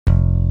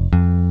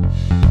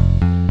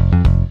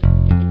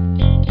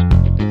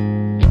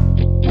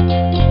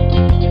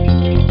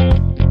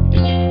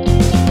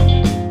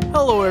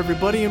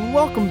everybody, and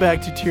welcome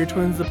back to Tier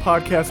Twins, the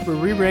podcast where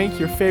we rank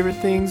your favorite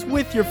things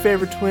with your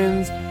favorite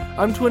twins.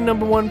 I'm twin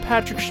number 1,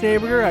 Patrick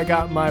Schneeberger. I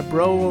got my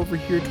bro over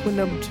here, twin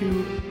number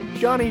 2,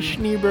 Johnny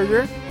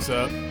Schneeberger. What's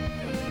up?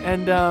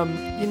 And,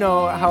 you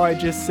know how I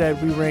just said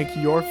we rank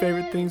your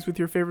favorite things with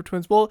your favorite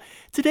twins? Well,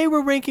 today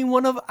we're ranking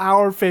one of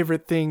our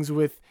favorite things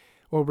with,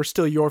 well, we're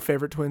still your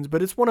favorite twins,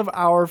 but it's one of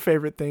our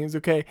favorite things,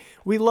 okay?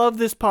 We love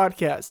this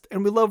podcast,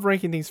 and we love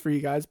ranking things for you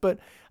guys, but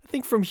I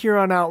think from here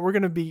on out, we're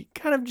going to be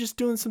kind of just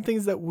doing some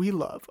things that we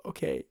love,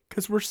 okay?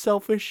 Because we're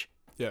selfish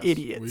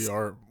idiots. We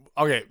are.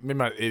 Okay, maybe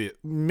not idiot.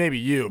 Maybe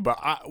you, but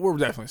we're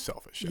definitely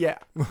selfish. Yeah.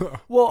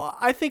 Well,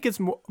 I think it's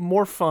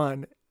more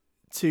fun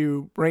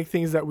to rank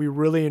things that we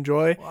really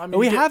enjoy. Well, I mean, and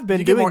we have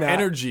been doing that. You get more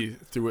energy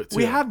through it, too.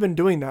 We have been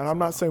doing that. I'm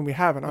not saying we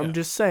haven't. I'm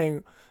just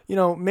saying, you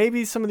know,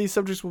 maybe some of these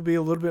subjects will be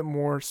a little bit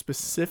more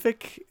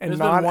specific and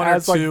not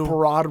as like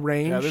broad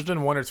range. Yeah, there's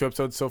been 1 or 2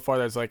 episodes so far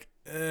that's like,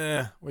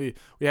 we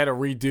had to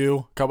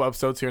redo a couple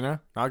episodes here and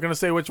there. Not gonna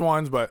say which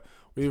ones, but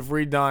we've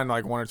redone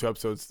like 1 or 2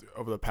 episodes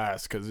over the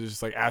past because it's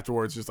just like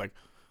afterwards, just like,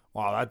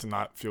 wow, that did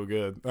not feel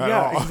good.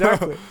 Yeah,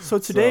 exactly. So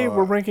today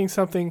we're ranking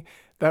something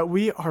that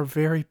we are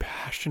very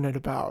passionate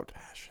about.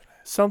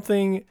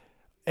 Something,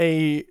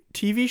 a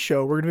TV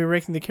show we're gonna be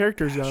ranking the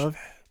characters of.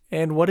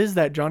 And what is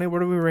that, Johnny?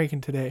 What are we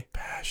ranking today?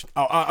 Passion.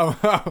 We're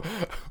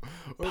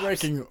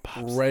ranking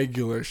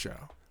regular show.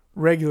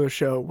 Regular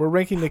show. We're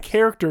ranking the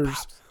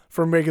characters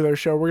from regular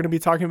show. We're going to be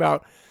talking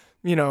about,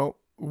 you know,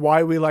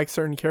 why we like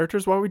certain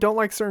characters, why we don't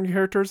like certain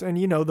characters, and,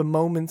 you know, the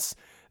moments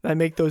that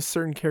make those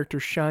certain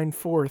characters shine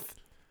forth.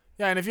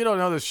 Yeah, and if you don't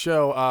know this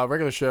show,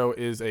 regular show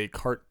is a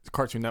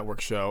Cartoon Network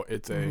show.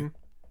 It's a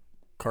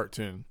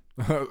cartoon,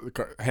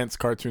 hence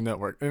Cartoon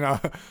Network. You know,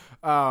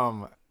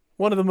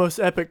 one of the most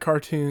epic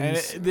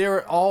cartoons. And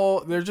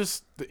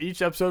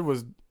each episode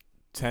was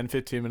 10,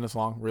 15 minutes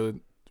long,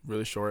 really,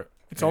 really short.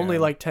 It's only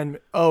like 10.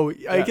 Oh,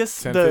 yeah, I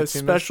guess 10, the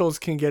specials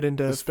can get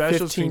into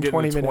 15,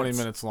 20 minutes. 20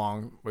 minutes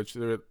long, which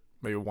there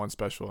maybe one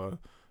special a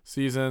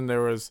season.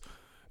 There was,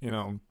 you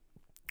know,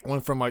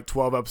 went from like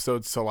 12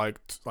 episodes to like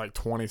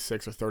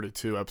 26 or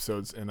 32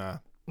 episodes in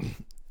a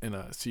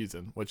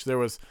season, which there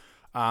was,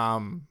 there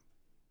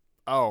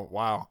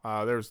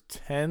was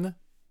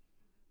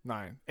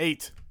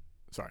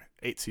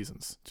 8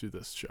 seasons to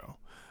this show.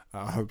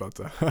 I was about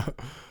to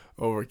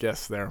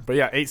over-guess there. But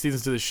yeah, 8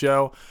 seasons to the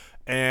show.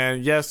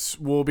 And yes,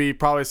 we'll be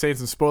probably saying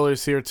some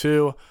spoilers here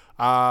too.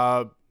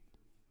 Don't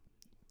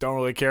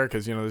really care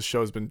because, you know, this show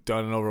has been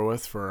done and over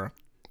with for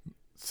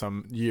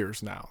some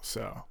years now.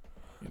 So,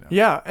 you know.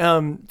 Yeah,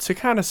 to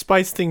kind of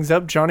spice things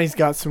up, Johnny's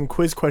got some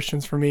quiz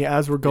questions for me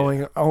as we're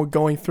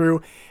going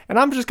through. And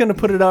I'm just going to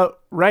put it out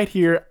right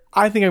here.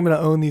 I think I'm going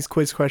to own these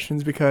quiz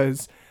questions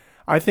because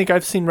I think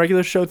I've seen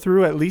regular show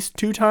through at least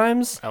 2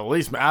 times. At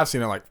least I've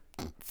seen it like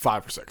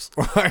 5 or 6.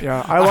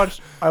 Yeah, I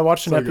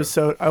watched an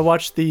episode. Good. I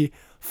watched the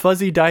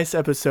Fuzzy Dice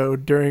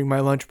episode during my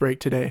lunch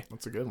break today.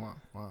 That's a good one.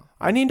 Wow.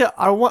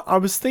 I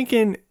was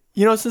thinking,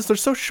 you know, since they're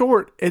so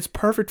short, it's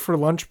perfect for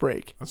lunch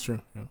break. That's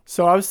true. Yeah.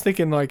 So I was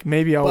thinking like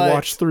maybe I'll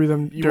watch through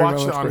them during my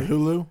lunch break. You watch it on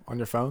Hulu on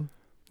your phone?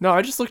 No,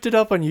 I just looked it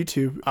up on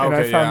YouTube and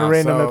I found a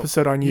random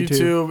episode on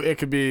YouTube. YouTube, it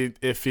could be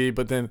iffy,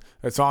 but then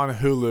it's on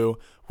Hulu,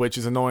 which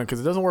is annoying because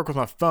it doesn't work with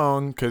my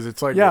phone because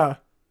it's like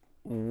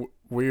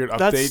weird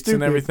updates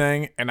and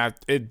everything. And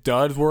it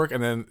does work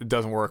and then it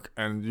doesn't work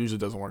and usually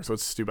doesn't work. So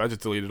it's stupid. I just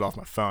deleted it off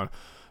my phone.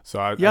 So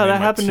that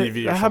happened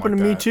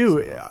to me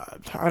too.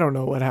 I don't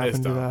know what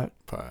happened to that.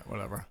 But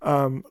whatever.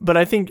 But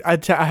I think I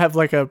have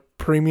like a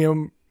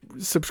premium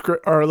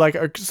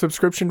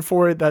subscription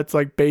for it that's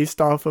like based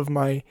off of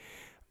my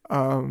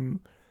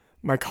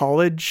my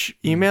college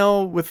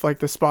email with like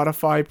the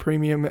Spotify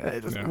premium,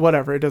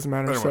 whatever, it doesn't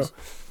matter. So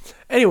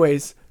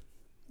anyways,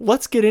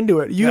 let's get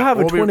into it. You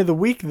have a twin of the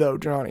week though,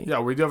 Johnny. Yeah,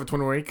 we do have a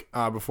twin of the week.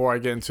 Before I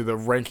get into the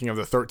ranking of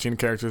the 13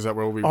 characters that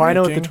we'll be ranking. I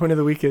know what the twin of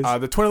the week is.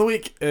 The twin of the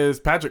week is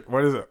Patrick.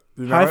 What is it?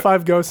 High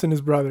Five Ghost and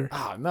his brother.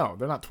 No,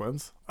 they're not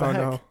twins.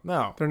 No,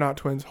 they're not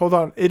twins. Hold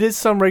on, it is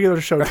some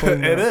regular show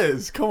twin. It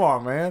is. Come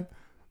on, man.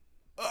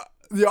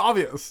 The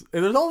obvious.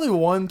 There's only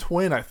one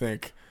twin, I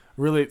think.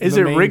 Really, is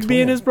it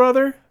Rigby and his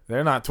brother?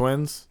 They're not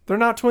twins. They're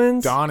not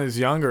twins? Don is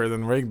younger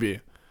than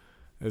Rigby.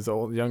 His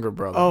old younger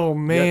brother. Oh,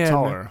 man. Yet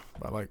taller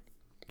by like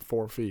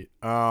 4 feet.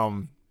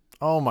 Oh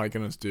my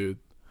goodness, dude.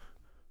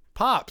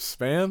 Pops,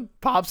 man.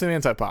 Pops and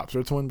Anti-Pops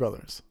are twin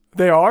brothers.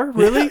 They are?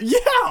 Really?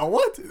 Yeah,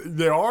 what?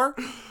 They are?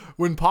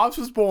 When Pops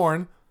was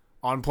born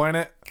on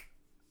planet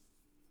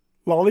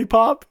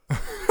Lollipop?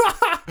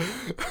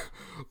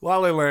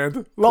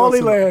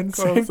 Lollyland.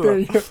 Same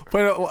thing.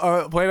 Planet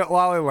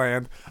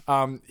Lollyland.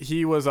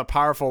 He was a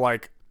powerful,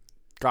 like,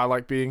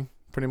 godlike being,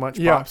 pretty much.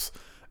 Pops.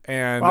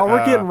 And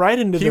we're getting right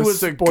into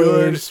this.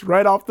 Spoilers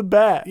right off the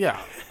bat.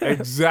 Yeah,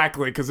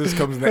 exactly. Because this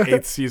comes in the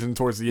 8th season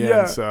towards the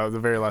end, so the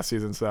very last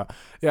season. So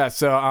yeah,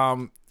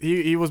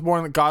 he was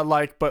born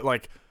godlike, but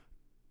like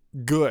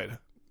good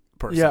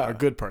person, a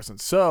good person.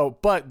 So,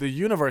 but the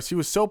universe, he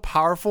was so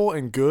powerful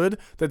and good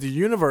that the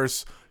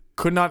universe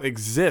could not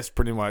exist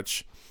pretty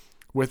much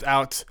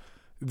without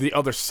the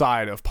other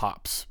side of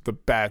Pops, the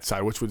bad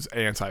side, which was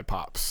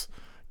anti-Pops,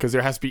 because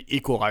there has to be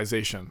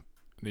equalization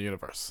in the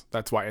universe.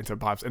 That's why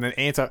anti-Pops, and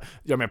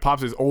then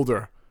Pops is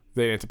older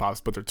than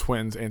anti-Pops, but they're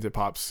twins.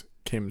 Anti-Pops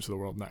came into the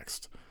world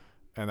next,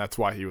 and that's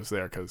why he was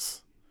there,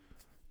 because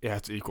it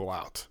has to equal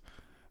out,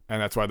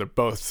 and that's why they're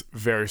both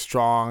very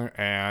strong.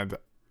 And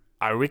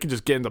we can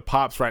just get into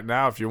Pops right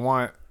now if you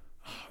want.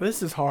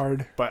 This is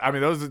hard, but I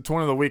mean, those are the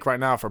twin of the week right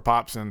now for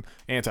Pops and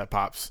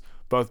anti-Pops.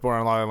 Both born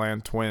in La La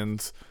Land,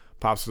 twins.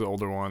 Pops is the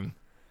older one,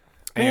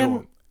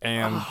 and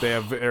they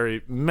have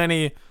very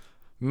many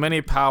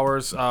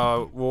powers.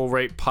 We'll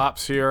rate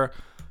Pops here.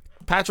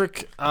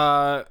 Patrick,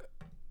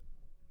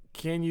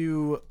 can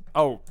you?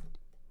 Oh,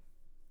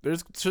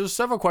 there's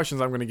several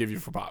questions I'm going to give you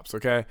for Pops.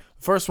 Okay,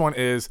 the first one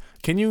is: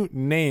 Can you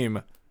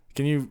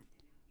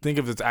think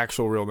of his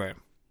actual real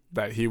name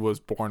that he was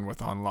born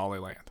with on La La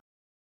Land?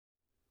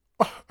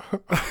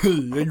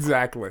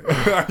 Exactly.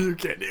 You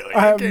can't do it.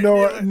 I have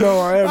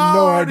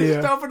no idea.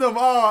 Stuffing them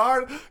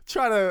all.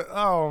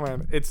 Oh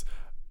man, it's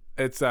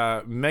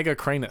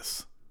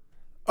Megacranus.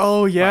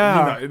 Oh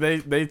yeah,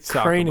 they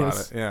talk about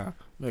it. Yeah,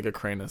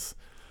 Megacranus.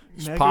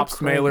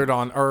 Pops Maylard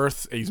on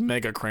Earth. He's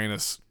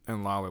Megacranus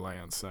in La La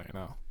Land. So you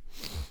know.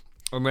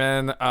 And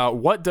then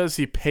what does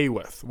he pay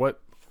with? What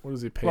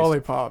does he pay?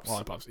 Lollipops.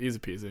 Lollipops. Easy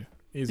peasy.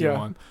 Easy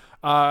one.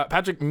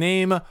 Patrick,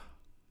 name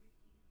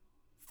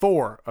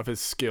 4 of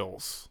his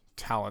skills,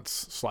 talents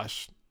 /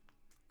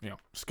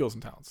 skills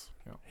and talents.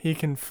 He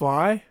can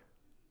fly.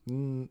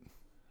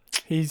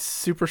 He's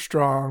super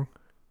strong.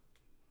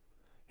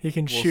 He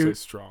can shoot.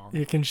 Strong.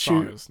 He can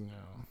shoot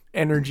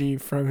energy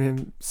from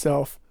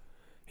himself.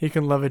 He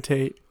can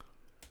levitate.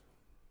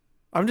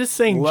 I'm just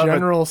saying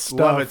general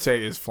stuff.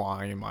 Levitate is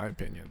flying, in my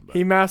opinion. But.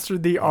 He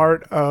mastered the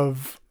art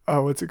of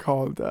what's it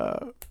called?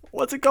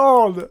 What's it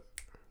called?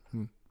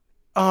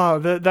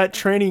 That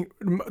training,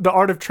 the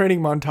art of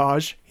training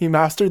montage. He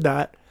mastered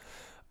that.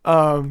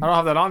 I don't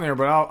have that on there,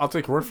 but I'll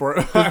take your word for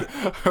it.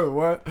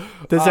 What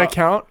does that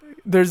count?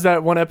 There's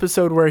that one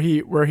episode where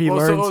he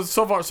learns.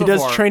 So far, he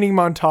does training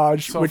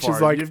montage, which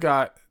is like you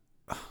got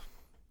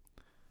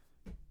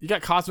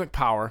cosmic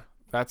power.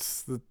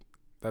 That's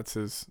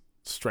his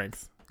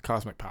strength,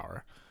 cosmic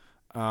power.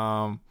 You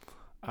don't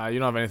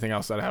have anything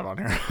else that I have on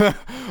here.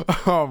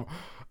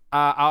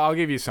 I'll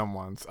give you some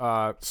ones.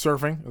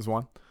 Surfing is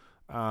one.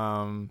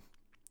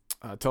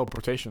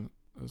 Teleportation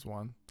is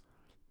one.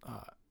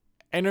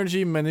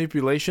 Energy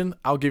manipulation,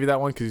 I'll give you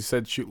that one because you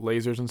said shoot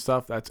lasers and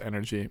stuff. That's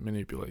energy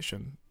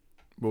manipulation.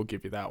 We'll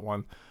give you that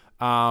one.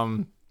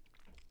 Come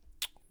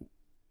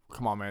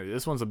on, man.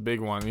 This one's a big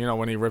one. You know,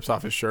 when he rips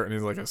off his shirt and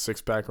he's like a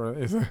six-pack.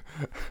 Super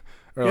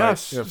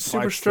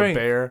strength.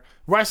 Bear.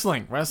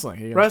 Wrestling.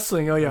 Wrestling, oh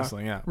yeah.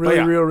 Wrestling, yeah.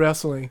 Real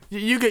wrestling.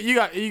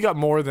 You got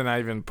more than I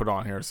even put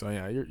on here, so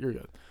yeah, you're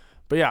good.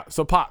 But yeah,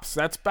 so Pops.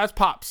 That's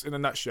Pops in a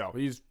nutshell.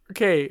 He's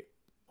okay.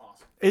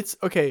 Awesome. It's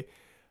okay.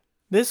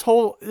 This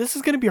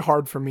is going to be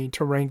hard for me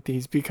to rank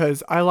these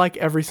because I like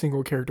every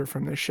single character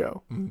from this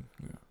show. Yeah.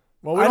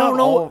 Well, I don't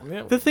know.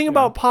 The thing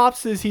about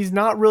Pops is he's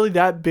not really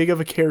that big of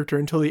a character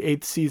until the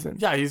 8th season.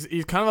 Yeah, he's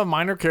kind of a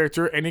minor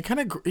character, and he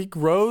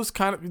grows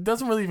he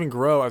doesn't really even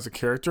grow as a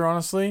character,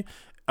 honestly,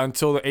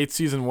 until the 8th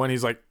season when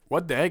he's like,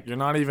 what the heck? You're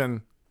not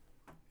even...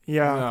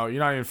 Yeah. No, you're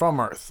not even from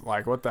Earth.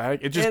 Like, what the heck?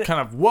 It just kind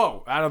of,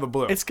 whoa, out of the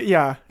blue.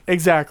 Yeah,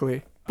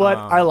 exactly. But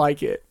I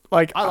like it.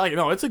 Like I like it.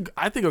 No, I think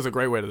it was a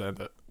great way to end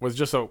it. It was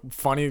just a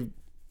funny,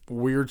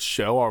 weird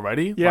show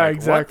already. Yeah, like,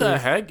 exactly. What the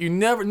heck?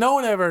 No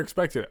one ever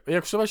expected it.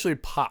 Especially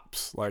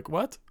Pops. Like,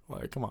 what?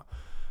 Like, come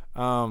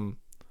on.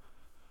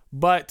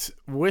 But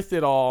with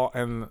it all,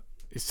 and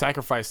he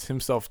sacrificed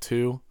himself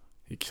too.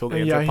 He killed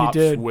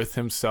Pops with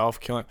himself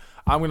killing.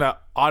 I'm gonna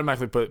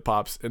automatically put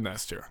Pops in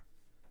S tier.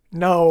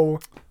 No.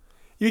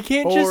 You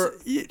can't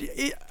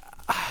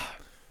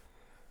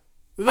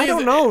I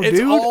don't know, dude.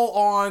 It's all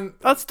on.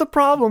 That's the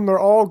problem. They're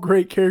all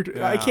great characters.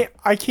 Yeah.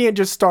 I can't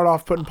just start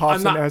off putting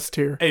Pops in S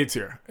tier. A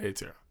tier. I'm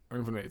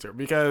gonna put an A tier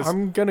because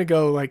I'm gonna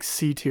go like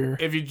C tier.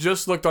 If you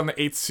just looked on the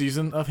 8th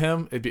season of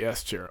him, it'd be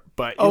S tier.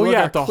 But you look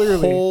at the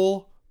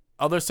whole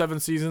other 7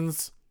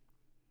 seasons,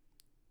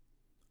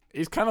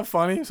 he's kind of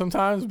funny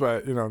sometimes,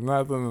 but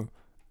nothing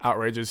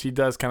outrageous. He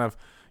does kind of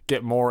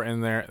get more in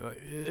there.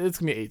 It's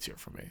gonna be A tier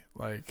for me.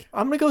 Like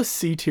I'm gonna go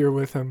C tier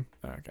with him.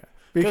 Okay.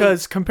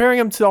 Because comparing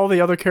him to all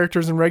the other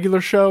characters in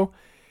regular show,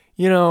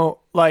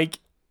 like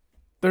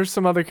there's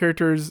some other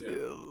characters.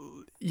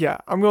 Yeah,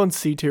 I'm going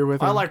C tier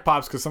with him. I like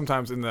Pops because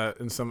sometimes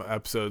in some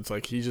episodes,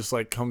 like he just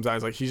like comes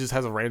out, like he just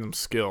has a random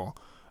skill,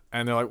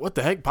 and they're like, "What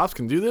the heck? Pops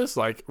can do this?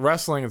 Like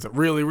wrestling is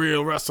really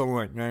real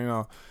wrestling,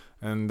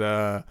 And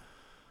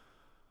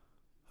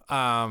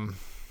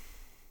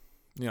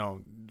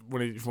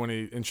when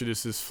he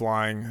introduced his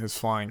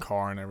flying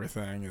car and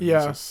everything,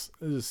 it's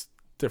just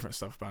different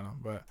stuff about him,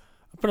 but.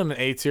 I put him in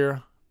A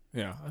tier.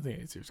 Yeah, I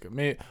think A tier is good.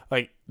 Maybe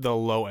like the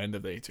low end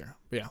of the A tier.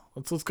 But yeah,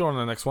 let's go on to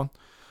the next one.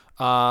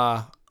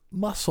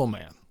 Muscle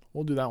Man.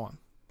 We'll do that one.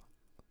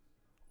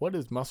 What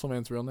is Muscle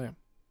Man's real name?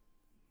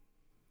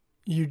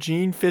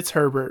 Eugene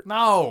Fitzherbert.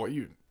 No,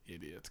 you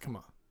idiots. Come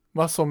on.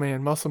 Muscle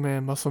Man, Muscle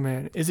Man, Muscle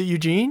Man. Is it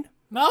Eugene?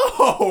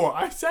 No,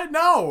 I said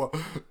no.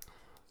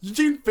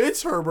 Eugene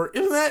Fitzherbert.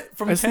 Isn't that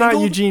from It's Tangled?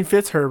 not Eugene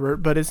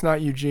Fitzherbert, but it's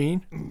not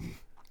Eugene.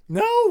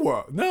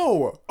 No.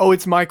 Oh,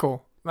 it's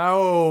Michael.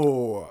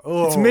 No.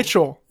 Oh. It's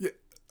Mitchell. Yeah.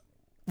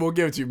 We'll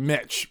give it to you.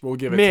 Mitch. We'll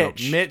give it Mitch.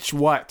 to him. Mitch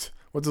what?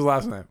 What's his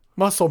last name?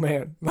 Muscle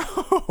Man.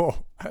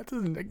 No. That's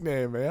his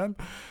nickname, man.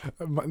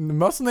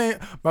 Muscle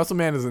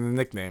Man is a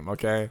nickname,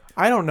 okay?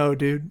 I don't know,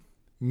 dude.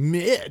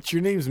 Mitch.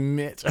 Your name's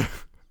Mitch.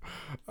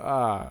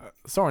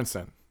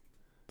 Sorensen.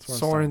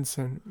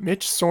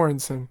 Mitch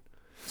Sorensen.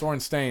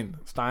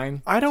 Sorenstein.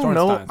 Stein? I don't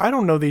know. I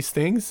don't know these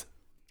things.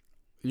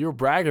 You were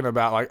bragging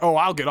about like, oh,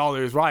 I'll get all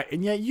these right,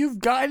 and yet you've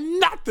got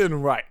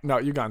nothing right. No,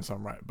 you've gotten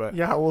some right, but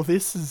yeah, well,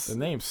 this is the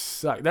names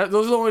suck. Those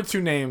are the only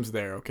two names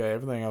there. Okay,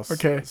 everything else,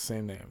 okay,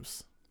 same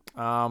names.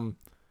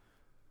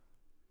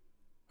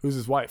 Who's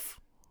his wife?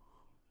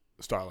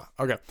 Starla.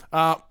 Okay.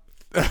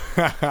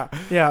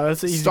 Yeah,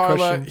 that's an easy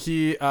Starla, question.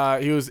 He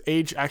was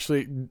age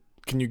actually.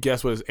 Can you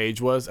guess what his age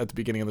was at the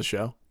beginning of the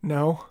show?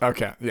 No.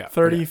 Okay. Yeah.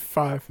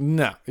 35. Okay.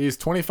 No, he's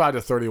 25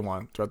 to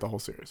 31 throughout the whole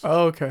series.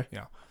 Oh, okay.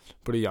 Yeah,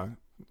 pretty young.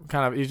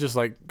 Kind of. He's just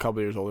like a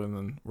couple years older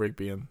than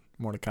Rigby and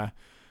Mordecai.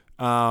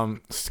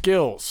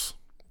 Skills.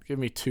 Give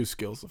me 2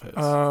 skills of his.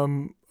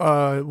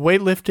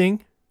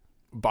 Weightlifting.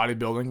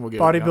 Bodybuilding. We'll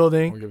give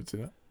bodybuilding. We'll give it to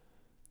that.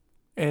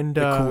 And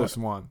the coolest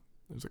one.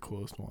 There's the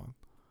coolest one.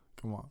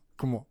 Come on.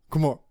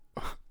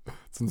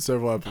 It's in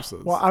several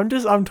episodes. Well, I'm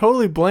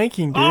totally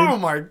blanking, dude. Oh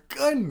my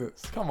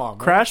goodness! Come on,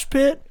 man. Crash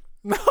Pit?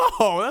 No,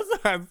 that's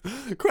not.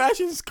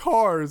 Crashing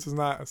cars is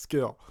not a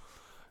skill.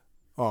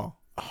 Oh,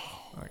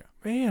 okay.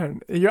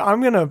 Man,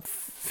 I'm gonna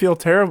feel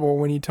terrible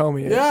when you tell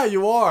me it. Yeah,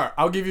 you are.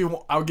 I'll give you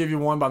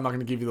one, but I'm not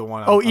gonna give you the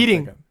one.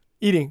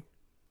 Eating.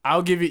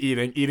 I'll give you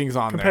eating. Eating's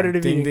on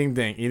competitive there. eating.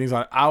 Ding. Eating's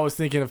on. I was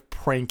thinking of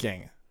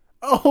pranking.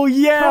 Oh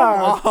yeah,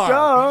 come on.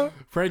 duh.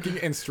 Pranking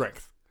and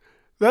strength.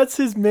 That's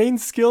his main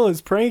skill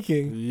is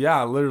pranking.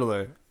 Yeah,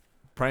 literally.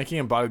 Pranking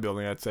and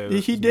bodybuilding, I'd say.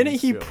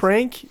 He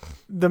prank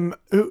the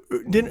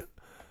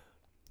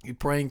he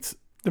pranked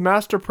the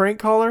master prank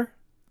caller?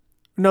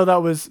 No,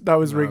 that was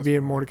Rigby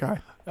and Mordecai.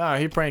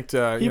 He pranked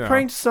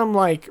pranked some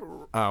like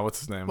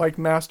what's his name? Like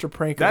master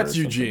pranker. That's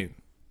Eugene.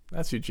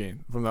 That's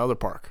Eugene from the other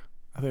park.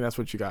 I think that's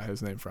what you got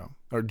his name from.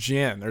 Or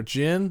Jin.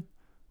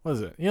 What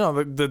is it? You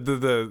know,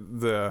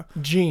 the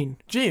Gene.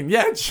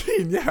 Yeah,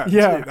 Gene. Yeah.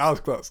 Gene. I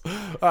was close.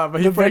 But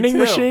he the vending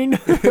machine?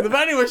 The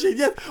vending machine,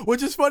 yes.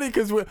 Which is funny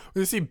because we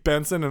see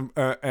Benson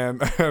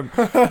and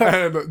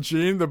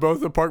Gene, they're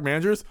both the park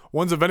managers.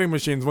 One's a vending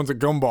machine, one's a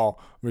gumball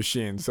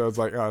machine. So it's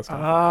like, oh, that's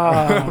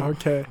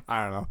okay.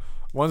 I don't know.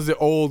 One's the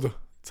old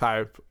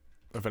type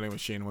of vending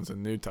machine, one's a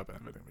new type of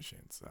vending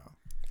machine. So,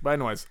 but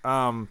anyways,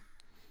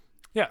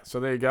 yeah, so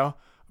there you go.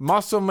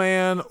 Muscle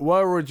Man,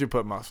 where would you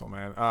put Muscle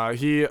Man?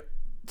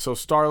 So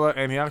Starla,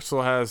 and he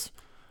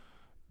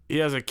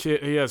has a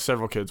kid. He has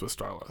several kids with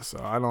Starla.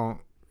 So I don't.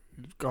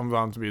 It comes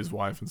on to be his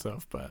wife and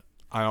stuff, but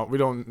we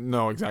don't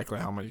know exactly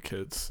how many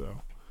kids.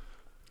 So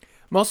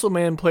Muscle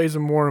Man plays a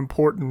more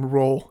important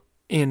role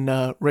in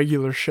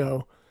regular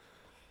show.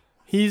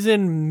 He's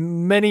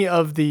in many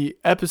of the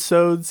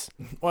episodes.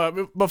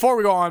 Well, before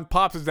we go on,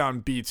 Pops is down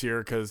B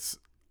tier because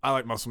I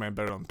like Muscle Man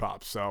better than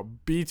Pops. So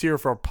B tier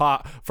for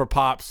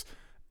Pops,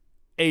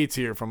 A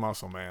tier for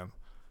Muscle Man.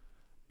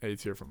 A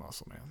tier for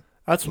Muscle Man.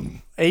 That's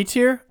A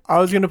tier? I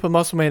was going to put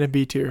Muscle Man in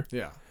B tier.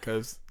 Yeah,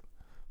 because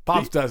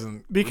Pops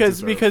doesn't.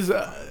 Because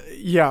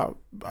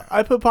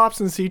I put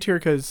Pops in C tier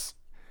because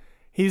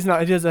he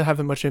doesn't have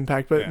that much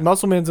impact, but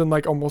Muscle Man's in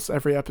like almost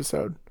every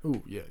episode.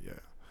 Ooh, yeah.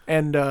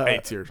 And A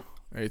tier for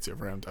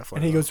him, definitely.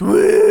 And he goes,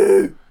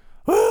 woo,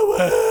 woo,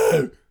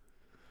 woo.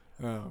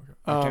 Oh,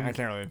 okay. I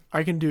can't really.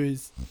 I can do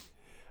his.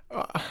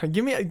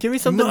 Give me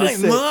something to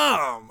say.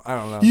 Mom. I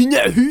don't know. You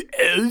know who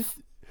else?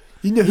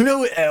 You know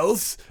who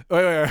else?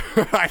 Wait.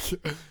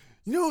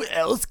 You know who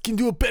else can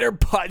do a better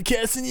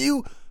podcast than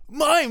you?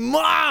 My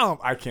mom.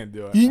 I can't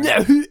do it. You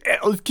know who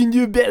else can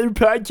do a better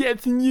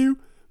podcast than you?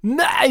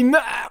 My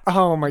mom.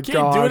 Oh my gosh.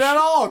 Can't do it at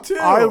all, too.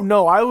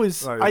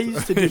 I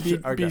used to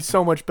be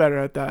so much better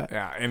at that.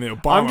 Yeah, and the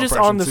Obama I'm just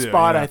on the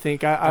spot. Yeah. I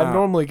think I'm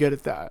normally good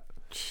at that.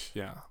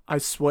 Yeah, I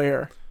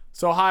swear.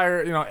 So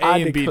higher, A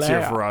and B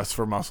tier for us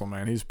for Muscle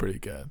Man. He's pretty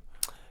good.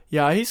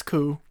 Yeah, he's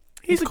cool.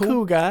 He's a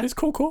cool guy. He's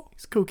cool.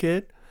 He's a cool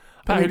kid.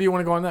 Pat, who do you want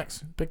to go on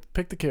next?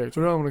 Pick the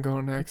character. Where do I want to go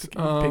on next?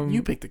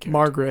 You pick the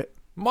character.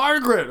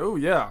 Margaret. Oh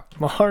yeah.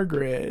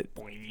 Margaret.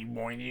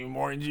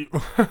 Boingy.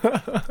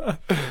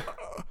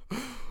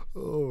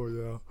 Oh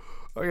yeah.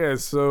 Okay,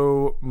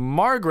 so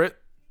Margaret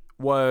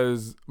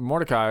was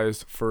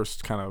Mordecai's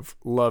first kind of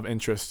love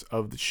interest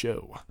of the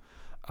show.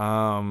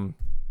 Sorry,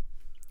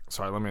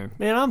 let me.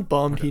 Man, I'm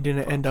bummed he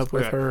didn't end up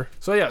with her.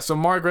 So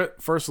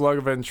Margaret, first love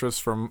of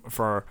interest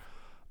for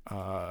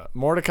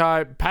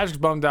Mordecai. Patrick's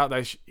bummed out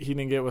that he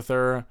didn't get with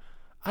her.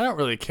 I don't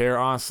really care,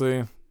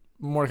 honestly.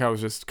 Mordecai was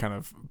just kind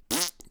of,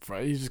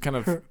 he's just kind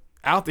of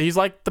out there. He's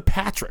like the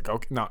Patrick.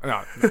 Okay, no.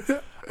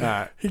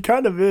 He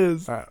kind of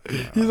is.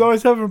 He's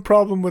always having a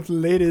problem with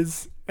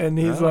ladies, and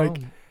he's like,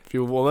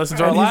 People will listen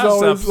to our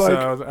last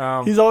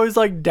episode. He's always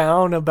like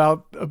down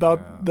about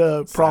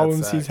the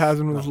problems he's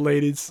having with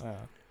ladies.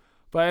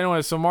 But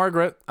anyway, so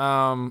Margaret,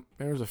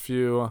 there's a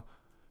few.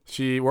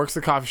 She works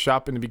the coffee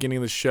shop in the beginning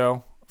of the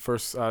show,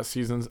 first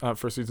seasons of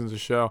the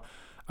show,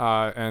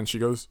 and she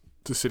goes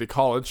to City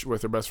College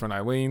with her best friend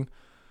Eileen,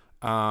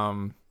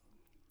 and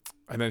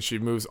then she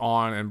moves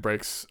on and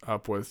breaks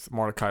up with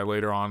Mordecai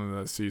later on in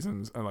the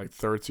seasons, and like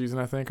third season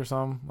I think or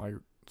something, like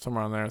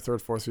somewhere on there,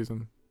 third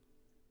season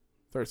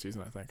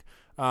I think.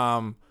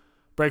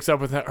 Breaks up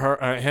with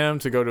him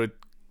to go to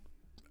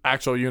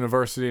actual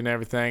university and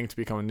everything to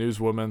become a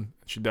newswoman.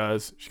 She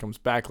does. She comes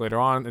back later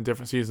on in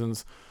different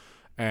seasons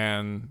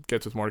and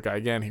gets with Mordecai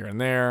again here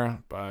and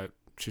there, but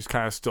she's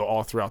kind of still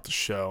all throughout the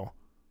show.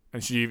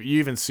 And you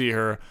even see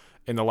her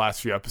in the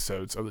last few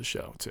episodes of the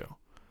show too.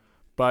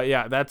 But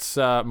yeah, that's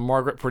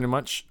Margaret pretty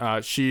much.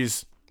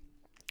 She's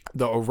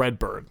a red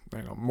bird.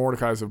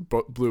 Mordecai's a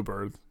blue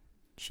bird.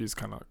 She's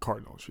kind of a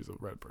cardinal. She's a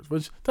red bird,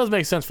 which does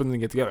make sense for them to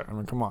get together. I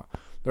mean, come on.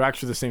 They're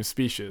actually the same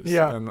species.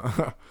 Yeah. And,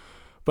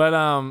 but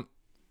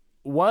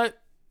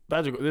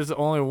there's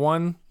only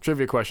one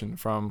trivia question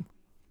for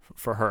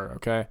her,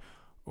 okay?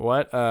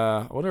 What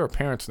are her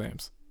parents'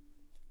 names?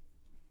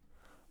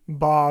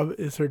 Bob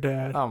is her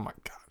dad. Oh my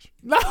gosh.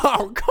 No,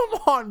 come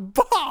on,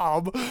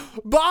 Bob.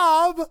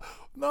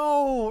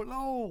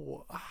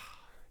 No.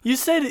 You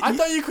said I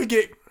thought you could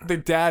get the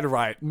dad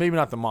right. Maybe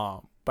not the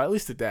mom, but at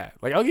least the dad.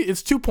 Like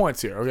it's 2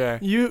 points here, okay?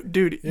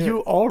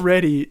 You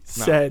already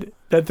said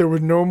that there were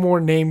no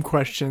more name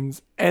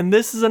questions, and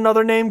this is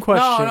another name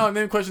question. No,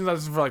 name questions are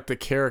for like the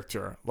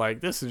character.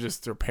 Like this is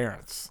just their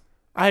parents.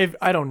 I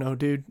don't know,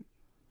 dude.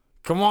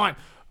 Come on.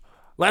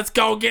 Let's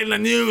go get in the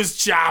news,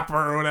 Chopper,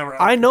 or whatever.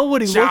 I know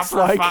what he looks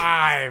like.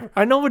 Chopper 5.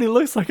 I know what he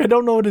looks like. I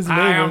don't know what his name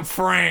is. I am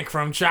Frank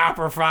from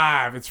Chopper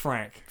 5. It's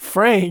Frank.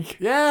 Frank?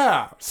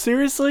 Yeah.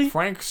 Seriously?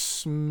 Frank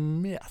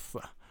Smith.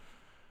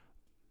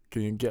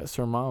 Can you guess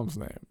her mom's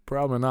name?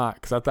 Probably not,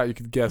 because I thought you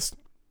could guess.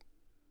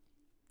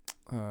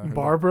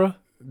 Barbara?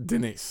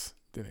 Denise.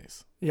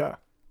 Yeah.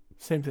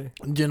 Same thing.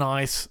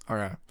 Denise. All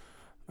right.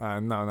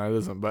 No, it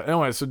isn't. But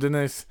anyway, so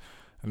Denise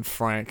and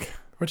Frank.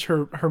 Which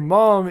her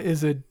mom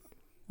is a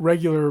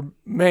regular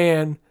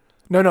man.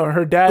 No,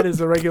 her dad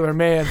is a regular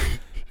man,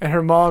 and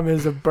her mom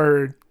is a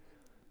bird,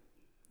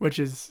 which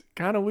is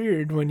kind of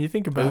weird when you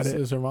think about it.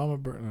 Is her mom a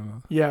bird?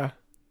 No. Yeah,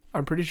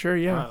 I'm pretty sure.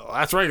 Yeah,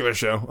 that's regular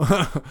show.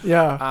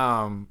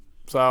 Yeah.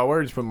 So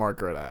where did you put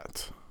Margaret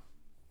at?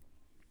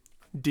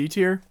 D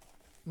tier.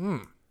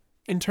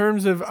 In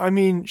terms of, I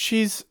mean,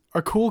 she's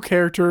a cool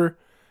character.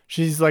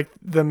 She's like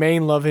the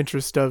main love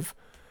interest of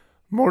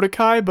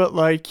Mordecai, but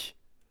like.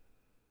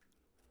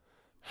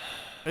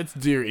 It's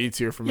E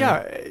tier for me.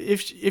 Yeah,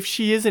 if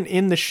she isn't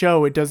in the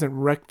show, it doesn't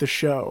wreck the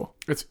show.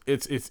 It's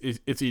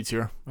E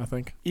tier, I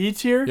think. E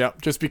tier? Yeah,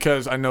 just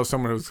because I know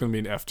someone who's going to be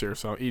in F tier,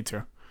 so E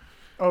tier.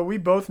 Oh, we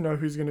both know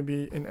who's going to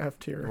be in F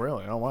tier.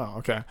 Really? Oh wow.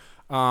 Okay.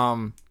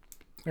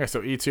 Yeah.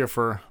 So E tier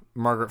for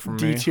Margaret for me.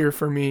 D tier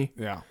for me.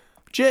 Yeah.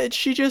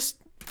 She just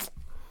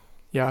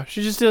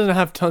doesn't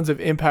have tons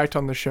of impact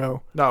on the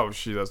show. No,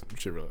 she doesn't.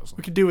 She really doesn't.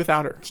 We could do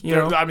without her. You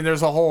know? I mean,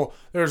 there's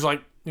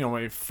like.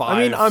 Maybe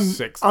 5,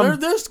 6.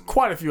 There's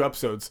quite a few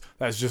episodes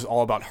that's just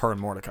all about her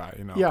and Mordecai.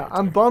 Yeah,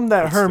 I'm bummed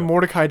that her and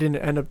Mordecai didn't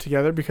end up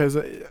together because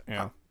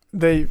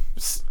they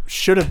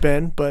should have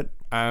been. But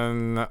you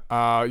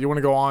want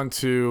to go on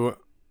to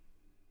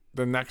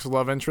the next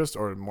love interest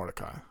or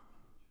Mordecai?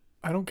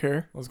 I don't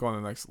care. Let's go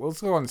on to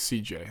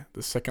CJ,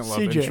 the second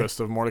love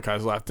interest of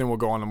Mordecai's left. Then we'll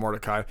go on to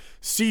Mordecai.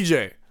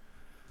 CJ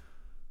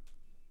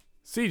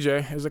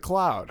is a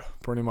cloud,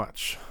 pretty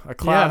much a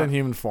cloud in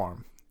human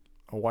form.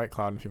 A white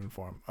cloud in human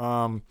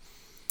form.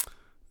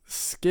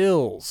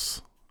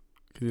 Skills.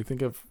 Can you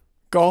think of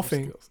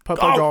golfing?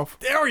 Golf.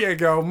 There you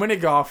go. Mini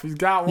golf. He's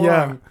got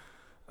one.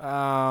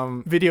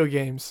 Yeah. Video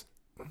games.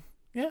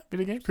 Yeah,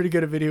 video games. Pretty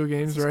good at video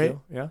games, right?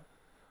 Yeah.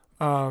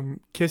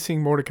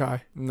 Kissing Mordecai.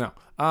 No.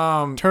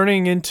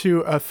 Turning into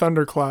a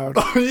thundercloud.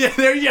 Oh yeah,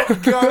 there you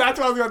go. That's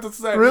what I was about to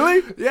say.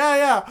 Really?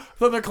 Yeah.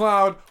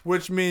 Thundercloud,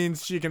 which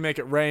means she can make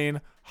it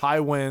rain,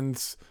 high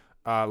winds,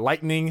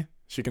 lightning.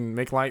 She can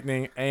make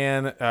lightning,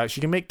 and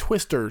she can make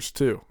twisters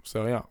too.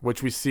 So yeah,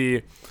 which we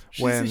see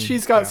when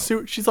she's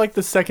like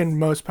the second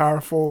most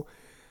powerful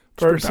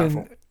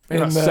person.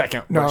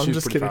 Second. No, she's I'm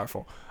just kidding.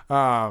 Powerful.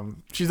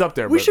 She's up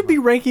there. We should be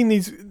ranking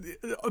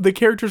the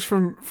characters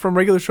from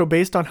regular show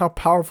based on how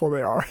powerful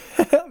they are.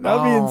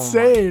 That'd be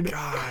insane. My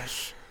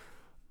gosh,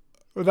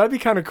 well, that'd be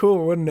kind of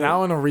cool, wouldn't it?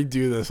 Now I'm gonna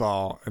redo this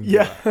all. And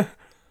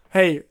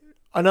Hey,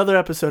 another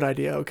episode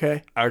idea,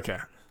 okay? Okay,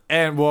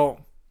 and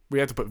well. We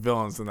have to put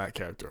villains in that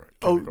character.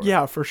 Oh,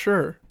 yeah, for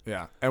sure.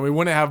 Yeah. And we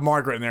wouldn't have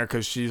Margaret in there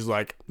because she's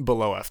like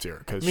below F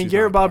tier. I mean,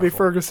 Garrett Bobby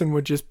Ferguson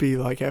would just be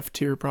like F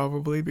tier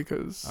probably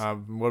because...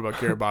 what about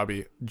Garrett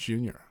Bobby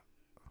Jr.?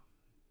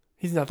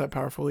 He's not that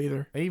powerful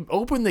either. He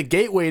opened the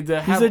gateway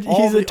to have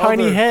He's a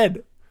tiny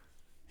head.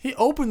 He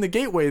opened the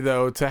gateway,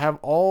 though, to have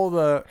all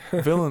the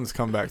villains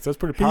come back. So that's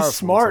pretty powerful. He's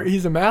smart.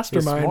 He's a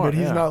mastermind, but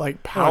he's not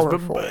like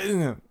powerful.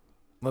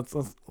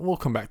 we'll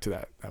come back to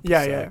that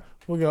episode. Yeah.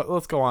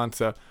 Let's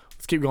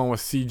keep going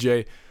with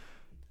CJ.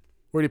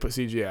 Where do you put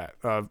CJ at?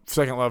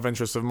 Second love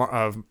interest of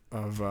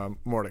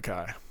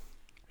Mordecai.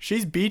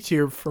 She's B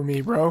tier for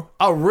me, bro.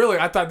 Oh, really?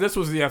 I thought this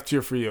was the F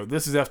tier for you.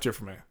 This is F tier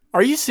for me.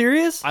 Are you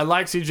serious? I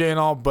like CJ and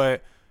all,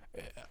 but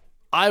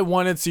I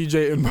wanted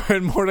CJ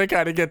and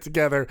Mordecai to get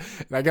together,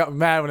 and I got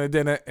mad when I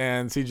didn't.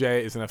 And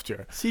CJ is an F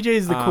tier. CJ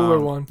is the cooler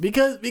one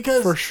because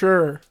for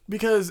sure.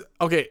 Because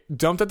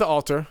dumped at the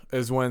altar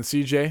is when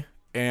CJ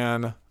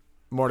and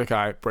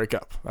Mordecai break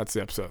up. That's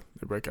the episode.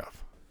 They break up.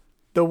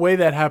 The way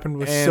that happened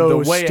was so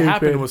stupid. The way it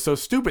happened was so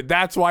stupid.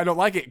 That's why I don't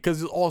like it,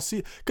 because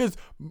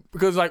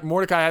because like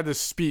Mordecai had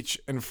this speech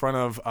in front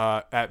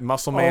of at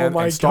Muscle Man and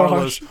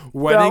Starla's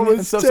wedding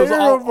and stuff. So it was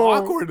all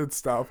awkward and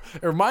stuff.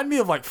 It reminded me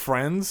of like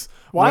Friends.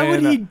 Why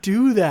would he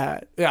do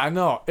that? Yeah, I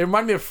know. It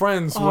reminded me of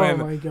Friends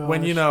when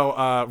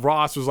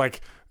Ross was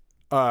like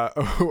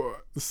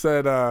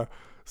said her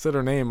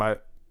name.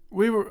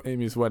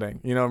 Amy's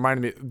wedding. You know,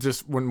 reminded me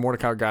just when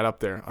Mordecai got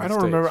up there. I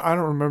don't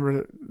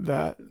remember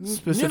that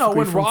specifically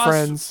when from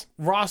Friends.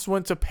 Ross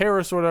went to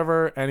Paris or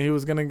whatever, and he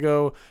was getting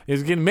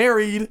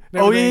married.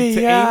 To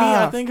Amy,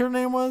 I think her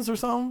name was, or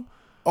something.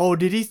 Oh,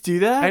 did he do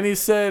that? And he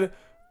said,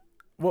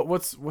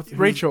 "What's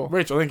Rachel?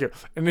 Rachel, thank you."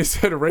 And he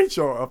said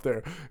Rachel up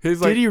there. He's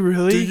like, "Did he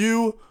really? Do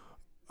you?"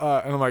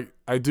 And I'm like,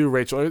 I do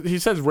Rachel. He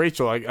says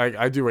Rachel.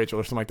 I do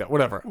Rachel or something like that.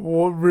 Whatever.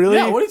 Well, really?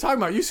 Yeah. What are you talking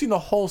about? You've seen the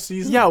whole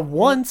season? Yeah,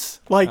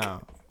 once.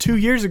 2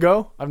 years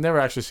ago. I've never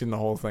actually seen the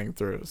whole thing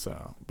through,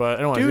 so. But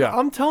anyways, dude, yeah.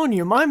 I'm telling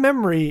you, my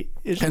memory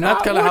is and not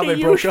that's kind of how they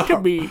broke up.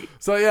 To be.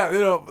 So yeah,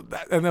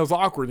 and it was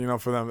awkward,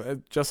 for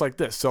them, just like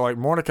this. So like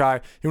Mordecai,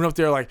 he went up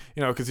there like,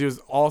 because he was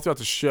all throughout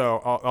the show,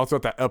 all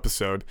throughout that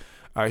episode,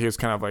 he was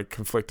kind of like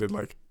conflicted,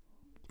 like,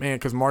 man,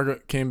 because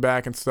Margaret came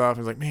back and stuff.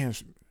 He's like, man,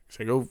 should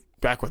I go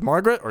back with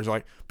Margaret, or should I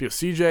like be with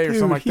CJ or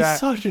something like that? He's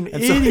such an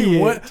idiot. So he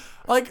went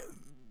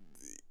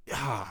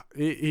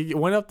he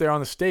went up there on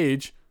the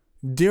stage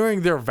during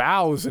their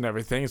vows and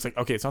everything. It's like,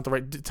 okay, it's not the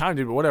right time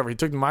to do, but whatever. He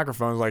took the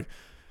microphones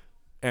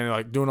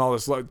and doing all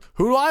this, like,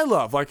 who do I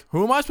love? Like,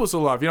 who am I supposed to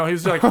love? He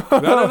was like,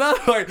 no,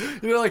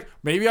 like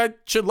maybe I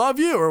should love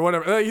you or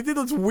whatever. He did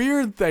this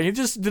weird thing. He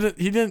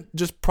didn't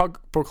just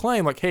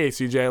proclaim like, hey,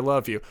 CJ, I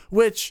love you,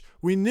 which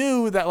we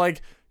knew that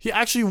like he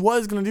actually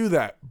was going to do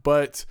that,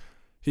 but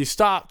he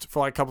stopped for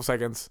like a couple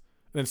seconds.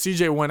 And then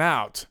CJ went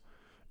out.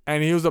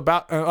 And he was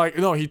about,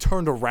 he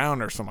turned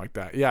around or something like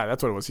that. Yeah,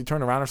 that's what it was. He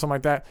turned around or something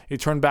like that. He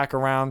turned back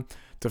around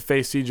to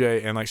face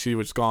CJ, and like she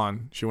was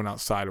gone. She went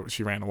outside, or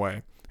she ran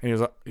away. And he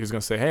was going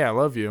to say, hey, I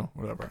love you,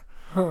 whatever.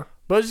 Huh.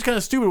 But it's just kind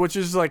of stupid, which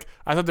is like,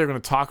 I thought they were going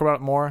to talk about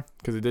it more,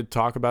 because they did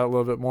talk about it a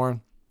little bit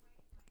more.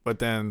 But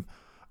then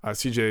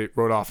CJ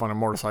rode off on a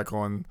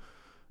motorcycle, and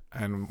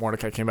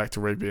Mordecai came back to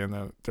Rigby,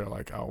 and they're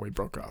like, oh, we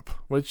broke up.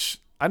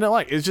 Which I didn't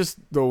like. It's just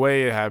the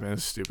way it happened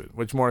is stupid,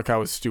 which Mordecai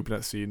was stupid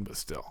at seeing, but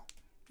still.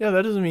 Yeah,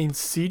 that doesn't mean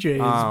CJ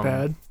is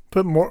bad.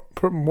 Put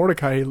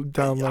Mordecai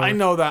down low. I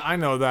know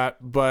that,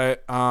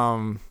 but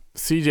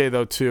CJ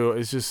though too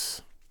is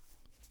just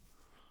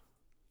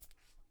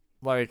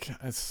like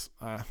it's.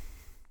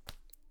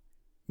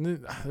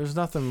 There's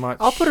nothing much.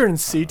 I'll put her in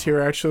C tier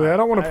actually. I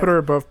don't want to put her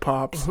above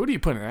Pops. Who do you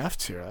put in F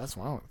tier? That's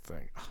what I would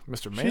think.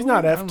 Mr. Malin? She's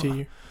not F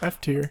tier.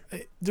 F tier.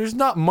 There's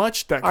not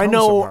much that comes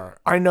from her.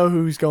 I know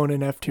who's going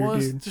in F tier,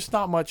 dude. There's just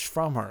not much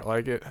from her.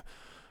 Like it.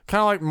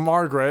 Kind of like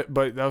Margaret,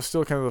 but that was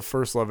still kind of the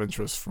first love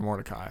interest for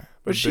Mordecai.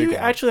 But she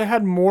actually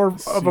had more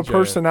of a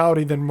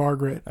personality than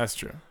Margaret. That's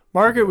true.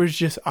 Margaret was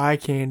just eye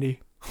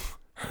candy.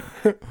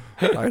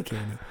 Eye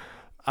candy.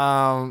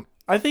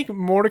 I think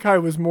Mordecai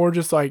was more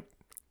just like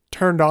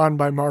turned on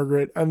by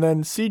Margaret, and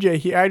then CJ,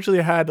 he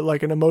actually had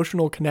like an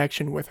emotional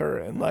connection with her,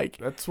 and like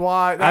that's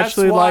why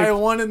I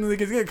wanted them to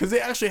get together, because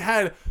they actually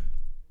had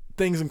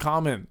things in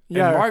common.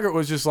 Yeah, and Margaret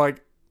was just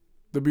like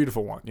the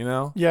beautiful one,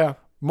 Yeah,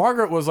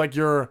 Margaret was like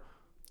your.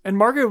 And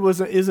Margaret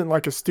isn't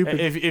like a stupid.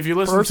 If you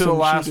listen to the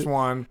last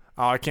one,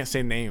 I can't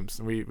say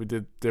names. We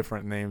did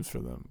different names for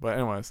them. But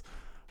anyways,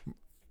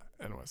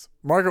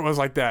 Margaret was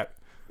like that.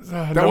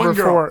 Number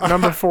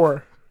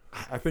four.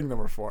 I think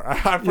number 4.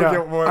 I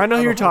forget what. I know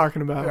who you're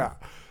talking about. Yeah.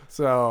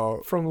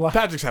 So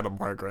Patrick's had a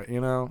Margaret.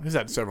 He's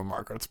had several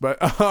Margarets, but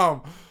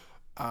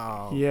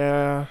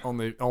yeah.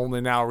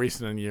 Only now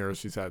recent in years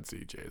she's had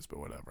CJs, but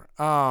whatever.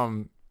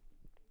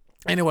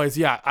 Anyways,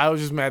 yeah, I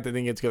was just mad they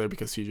didn't get together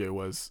because CJ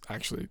was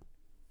actually.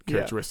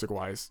 Characteristic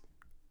wise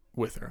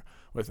with him.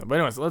 But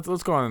anyways,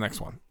 let's go on to the next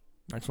one.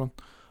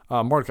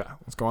 Mordecai.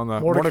 Let's go on the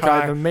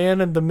Mordecai, the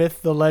man and the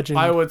myth, the legend.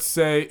 I would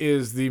say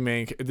is the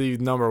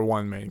number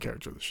one main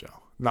character of the show.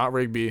 Not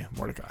Rigby,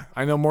 Mordecai.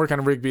 I know Mordecai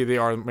and Rigby, they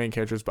are the main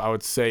characters, but I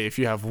would say if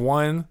you have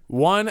one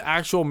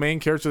actual main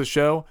character of the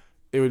show,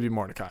 it would be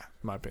Mordecai,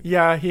 in my opinion.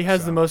 Yeah, he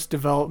has the most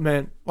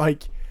development.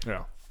 Like,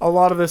 a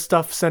lot of this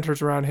stuff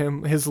centers around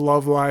him, his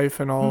love life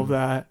and all of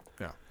that.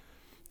 Yeah.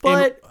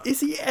 But is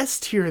he S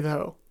tier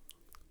though?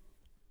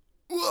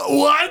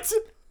 What?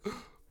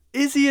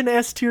 Is he an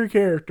S tier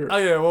character? Oh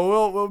yeah.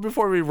 Well,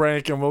 before we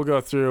rank him, we'll go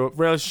through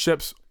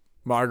relationships.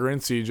 Margaret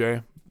and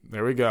CJ.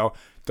 There we go.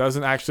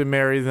 doesn't actually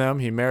marry them.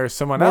 He marries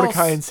someone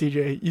Mordecai else. and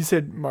CJ. You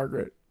said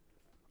Margaret.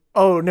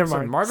 Oh, never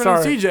mind. Margaret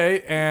Sorry. and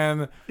CJ,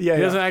 and he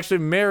doesn't actually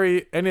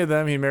marry any of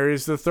them. He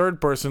marries the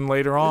third person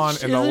later on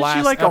in the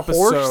last like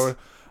episode. A horse?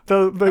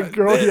 The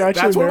girl he actually marries?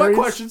 That's one of my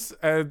questions,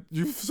 and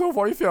so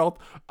far you failed.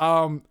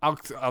 I'll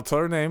tell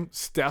her name.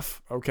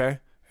 Steph, okay,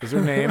 is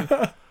her name.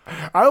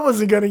 I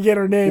wasn't going to get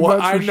her name,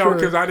 well, I know,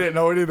 because I didn't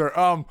know it either.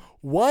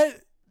 What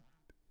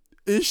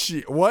is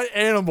she? What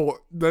animal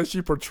does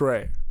she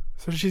portray?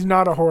 So she's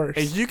not a horse.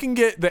 If you can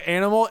get the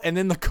animal and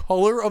then the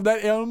color of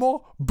that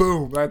animal,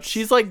 boom.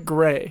 She's like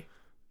gray.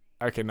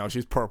 Okay, no,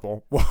 she's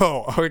purple.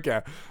 Whoa,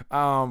 okay.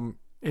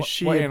 Is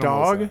she a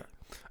dog?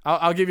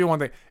 I'll give you one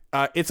thing.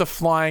 It's a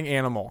flying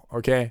animal,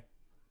 okay?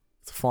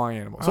 It's a flying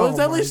animal. So it's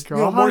at least,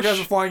 Mordecai's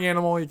a flying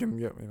animal. You can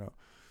get,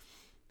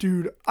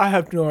 Dude, I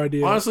have no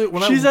idea. Honestly,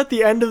 she's at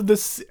the end of the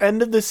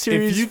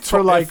series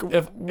for like 1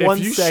 second. If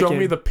you show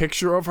me the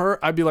picture of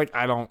her, I'd be like,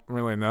 I don't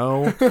really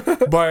know.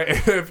 But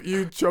if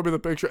you show me the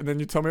picture and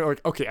then you tell me,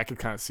 like, okay, I can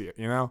kind of see it,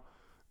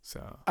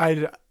 So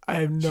I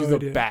have no idea.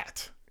 She's a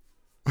bat.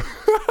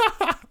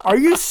 Are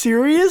you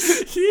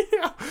serious?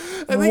 Yeah.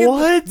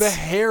 What? The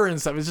hair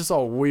and stuff is just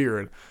all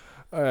weird.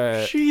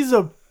 She's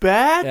a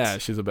bat? Yeah,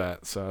 she's a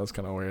bat, so that's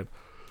kind of weird.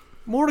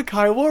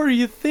 Mordecai, what are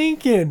you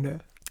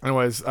thinking?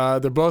 Anyways,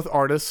 they're both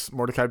artists.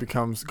 Mordecai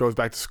goes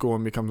back to school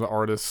and becomes an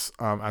artist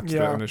after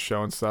the end of the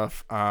show and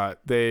stuff.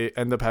 They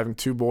end up having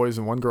 2 boys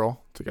and 1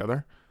 girl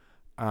together.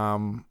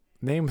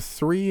 Name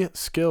 3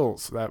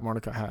 skills that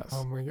Mordecai has.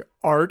 Oh my god.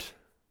 Art.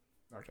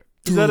 Okay.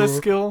 Is that a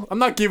skill? I'm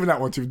not giving that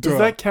one to you. Does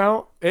that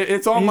count?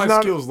 It's on my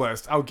skills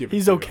list. I'll give it to you.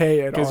 He's okay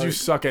at art. Because you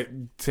suck at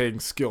saying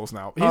skills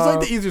now. He's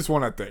like the easiest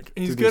one, I think.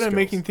 He's good at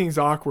making things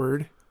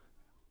awkward.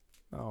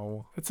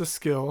 Oh. It's a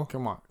skill.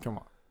 Come on.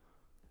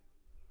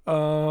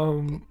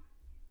 I'm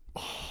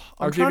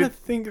trying to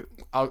think.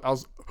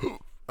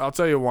 I'll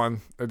tell you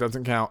one. It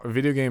doesn't count. A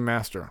video game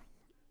master.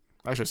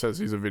 Actually, it says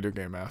he's a video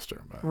game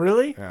master. But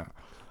really? Yeah.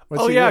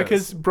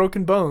 Because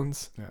Broken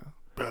Bones. Yeah.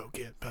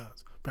 Broken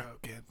Bones.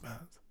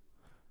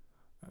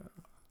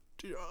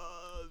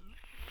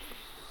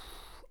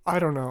 I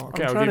don't know.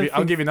 Okay,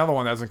 I'll give you another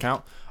one that doesn't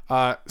count.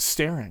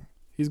 Staring.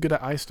 He's good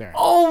at eye staring.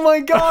 Oh my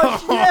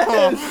gosh,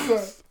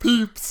 yes!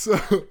 Peeps.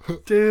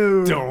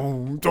 Dude.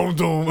 Dum.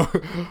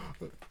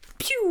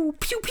 Pew,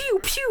 pew, pew,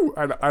 pew.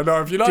 I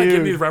know. If you're not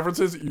getting these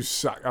references, you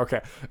suck.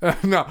 Okay.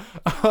 No.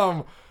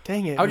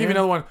 Dang it, I'll give you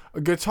another one.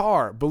 A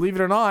guitar. Believe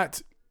it or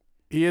not,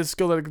 he is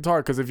skilled at a guitar,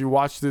 because if you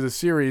watch through the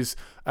series,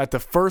 at the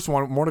first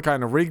one, Mordecai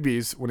and the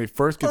Rigby's, when he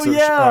first gets a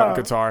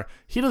guitar,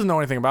 he doesn't know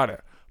anything about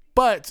it.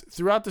 But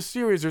throughout the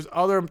series, there's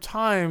other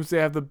times they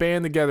have the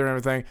band together and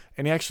everything,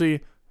 and he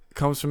actually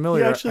becomes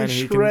familiar and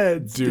he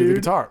shreds, can do the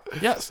guitar.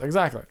 Yes,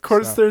 exactly. Of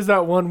course, there's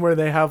that one where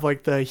they have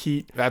like the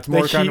heat. That's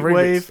Mordecai and the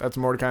Rigby's. That's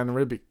Mordecai and the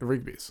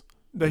Rigby's.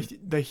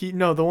 The heat.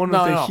 No, the one with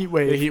the heat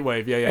wave. The heat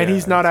wave. Yeah. And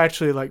he's not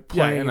actually like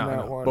playing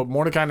that one. But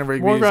Mordecai and the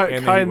Rigby's.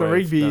 Mordecai and the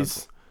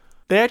Rigby's.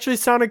 They actually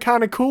sounded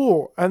kind of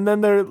cool, and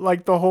then they're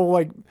like the whole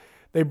like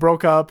they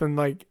broke up and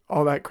like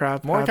all that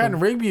crap. Mordecai and the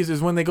Rigby's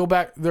is when they go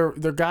back. They're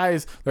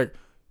guys like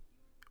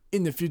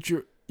in the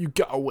future. You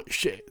gotta wear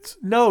shades.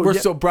 No, we're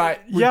so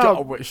bright. We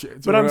gotta wear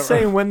shades. But I'm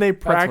saying when they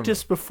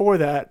practice before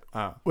that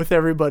with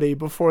everybody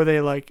before they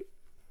like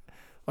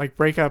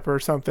break up or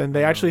something,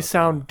 they actually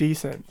sound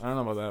decent. I don't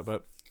know about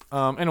that,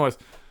 but anyways.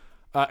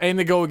 And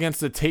they go against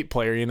the tape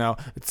player,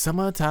 It's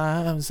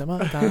summertime.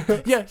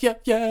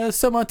 Yeah,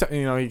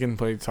 summertime. He can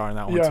play guitar in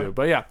that one too.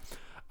 But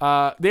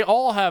yeah, they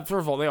all have.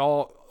 First of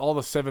all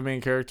the 7 main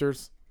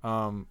characters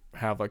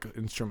have like an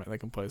instrument they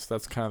can play. So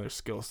that's kind of their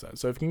skill set.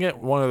 So if you can get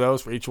one of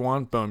those for each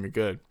one, boom, you're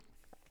good.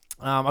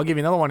 I'll give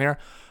you another one here.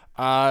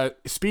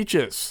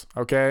 Speeches.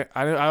 Okay,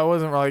 I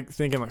wasn't really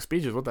thinking like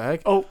speeches. What the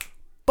heck? Oh,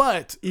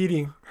 but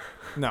eating.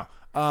 No.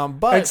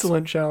 But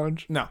excellent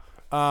challenge. No.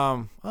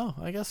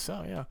 I guess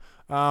so. Yeah.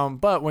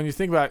 But when you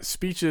think about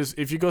speeches,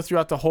 if you go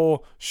throughout the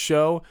whole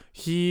show,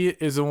 he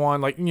is the one,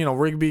 like,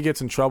 Rigby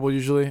gets in trouble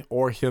usually,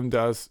 or him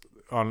does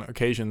on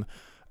occasion.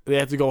 They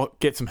have to go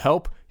get some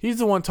help. He's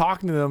the one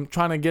talking to them,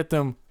 trying to get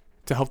them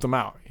to help them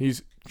out.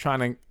 He's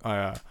trying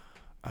to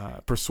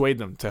persuade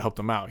them to help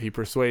them out. He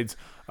persuades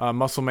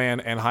Muscle Man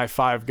and High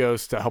Five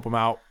Ghost to help him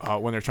out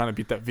when they're trying to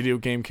beat that video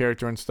game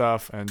character and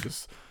stuff, and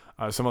just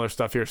some other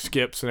stuff here,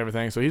 skips and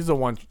everything. So he's the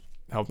one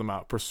help them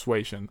out.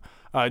 Persuasion.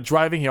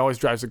 Driving, he always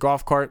drives a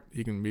golf cart.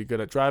 He can be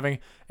good at driving.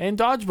 And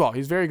dodgeball,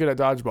 he's very good at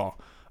dodgeball.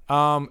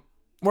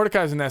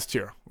 Mordecai's an S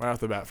tier right off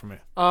the bat for me.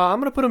 I'm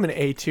gonna put him in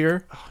A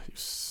tier. Oh, you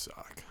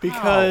suck.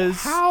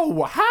 Because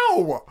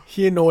how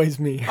he annoys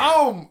me.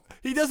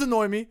 He does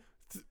annoy me.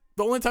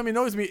 The only time he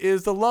annoys me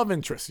is the love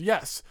interest.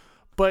 Yes,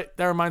 but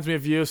that reminds me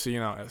of you, so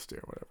S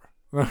tier,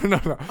 whatever.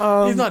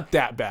 No. He's not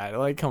that bad.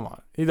 Like, come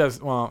on. He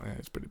does. Well,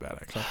 it's pretty bad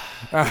actually.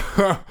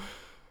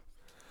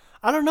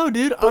 I don't know,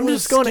 dude. I'm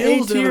just going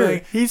A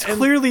tier. He's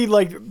clearly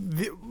like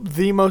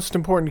the most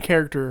important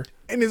character.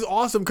 And it's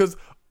awesome because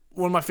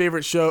one of my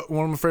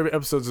favorite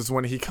episodes is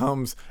when he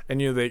comes and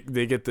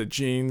they get the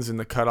jeans and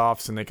the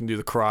cutoffs and they can do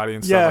the karate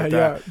and stuff like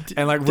that.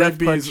 And like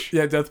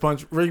Death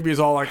Punch. Rigby's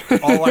all like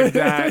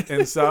that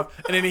and stuff.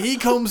 And then he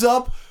comes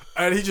up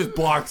and he just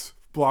blocks.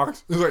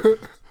 He's like,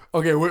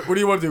 okay, what do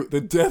you want to do?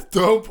 The death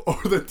dope or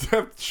the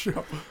death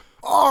show?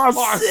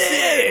 Oh,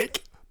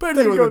 sick!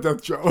 Better go with the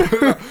death show.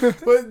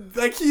 But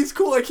like he's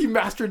cool. Like he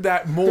mastered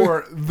that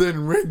more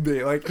than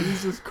Rigby. Like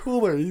he's just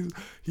cooler.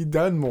 He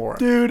done more.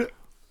 Dude,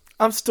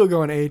 I'm still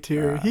going A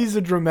tier. He's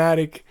the Ron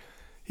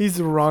Weasley of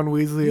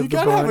the bunch. You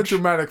gotta have a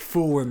dramatic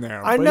fool in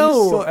there. I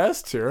know. He's still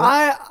S tier.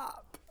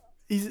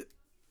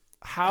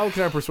 How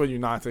can I persuade you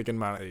not to take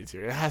him out of A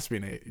tier? It has to be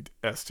an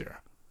S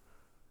tier.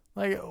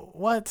 Like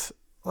what?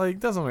 Like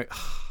doesn't make.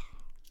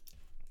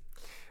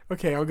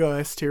 Okay, I'll go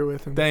S tier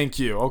with him. Thank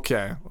you.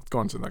 Okay, let's go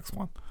on to the next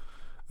one.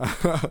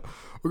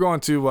 We're going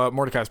to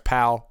Mordecai's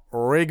pal,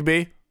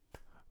 Rigby.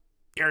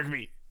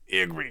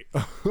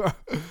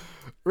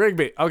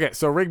 Rigby. Okay,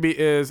 so Rigby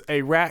is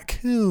a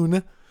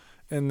raccoon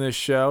in this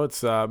show.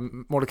 It's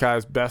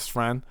Mordecai's best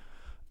friend.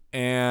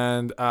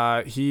 And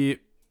he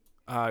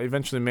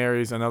eventually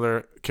marries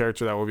another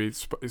character that we'll be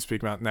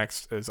speaking about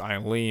next is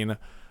Eileen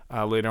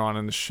later on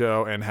in the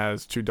show and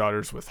has 2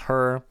 daughters with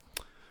her.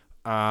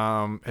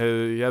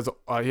 He has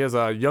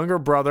a younger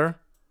brother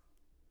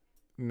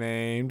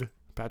named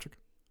Patrick.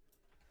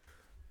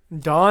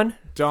 Don.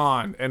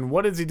 And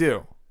what does he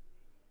do?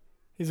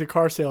 He's a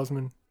car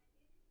salesman.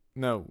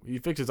 No, he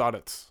fixes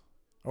audits.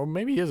 Or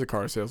maybe he is a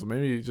car salesman.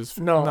 Maybe he just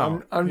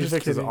I'm just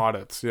fixes kidding.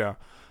 Audits. Yeah.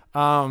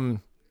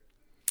 Some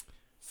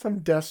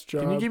desk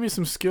job. Can you give me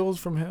some skills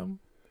from him?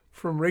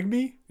 From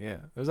Rigby? Yeah.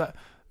 There's that.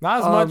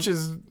 Not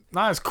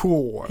as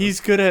cool. He's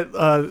good at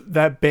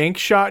that bank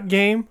shot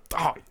game.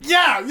 Oh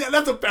yeah,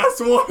 that's the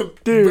best one,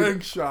 dude.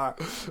 Bank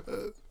shot.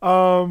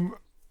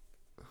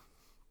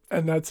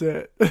 And that's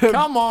it.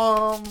 Come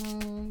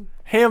on.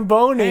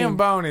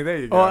 Hambone. There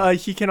you go.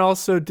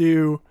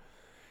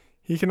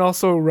 He can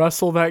also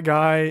wrestle that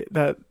guy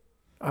that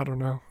I don't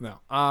know. No.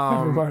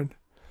 Never mind.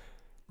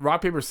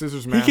 Rock, paper,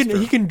 scissors master.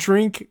 He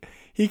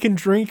can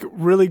drink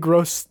really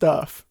gross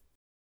stuff.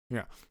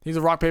 Yeah. He's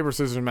a rock, paper,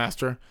 scissors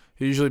master.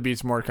 He usually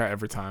beats Mordecai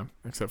every time,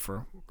 except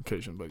for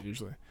occasion, but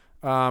usually.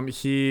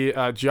 He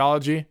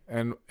geology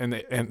and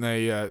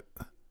the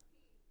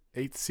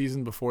 8th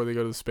season before they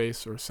go to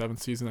space, or 7th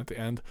season at the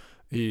end,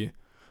 he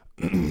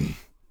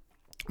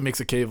makes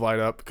a cave light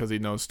up because he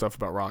knows stuff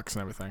about rocks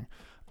and everything.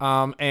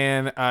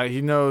 And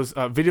he knows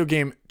video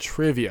game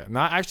trivia.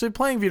 Not actually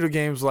playing video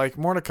games like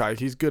Mordecai,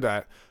 he's good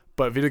at,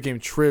 but video game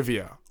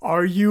trivia.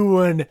 Are you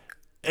an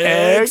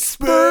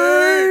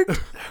expert?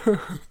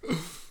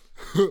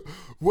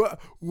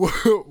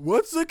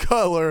 What's the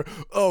color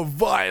of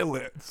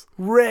violets?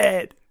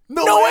 Red.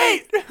 No,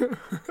 wait!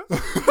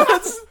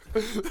 That's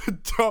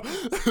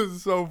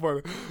so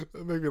funny.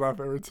 That makes me laugh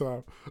every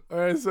time. All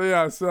right, so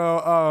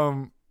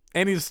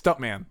and he's a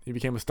stuntman. He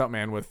became a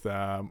stuntman with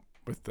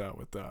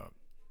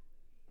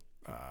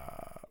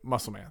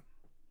Muscle Man.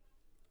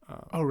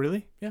 Oh,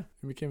 really? Yeah,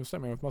 he became a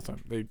stuntman with Muscle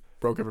Man. They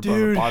broke every bone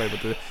in the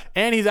body,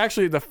 and he's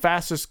actually the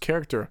fastest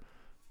character.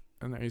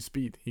 And his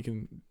speed,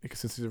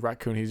 since he's a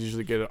raccoon, he's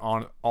usually get it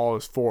on all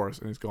his 4s,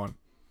 and he's going.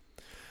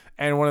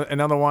 And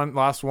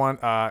last one,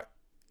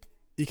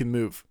 he can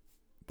move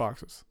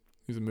boxes.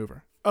 He's a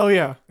mover. Oh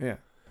yeah, yeah.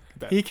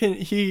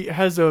 He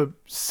has a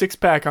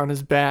 6-pack on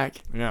his back.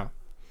 Yeah.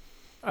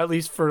 At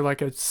least for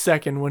like a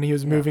second when he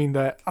was moving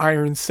the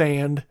iron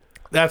sand.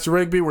 That's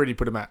Rigby. Where do you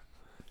put him at?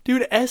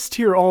 Dude, S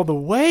tier all the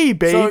way,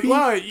 baby.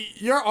 So,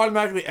 you're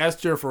automatically S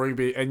tier for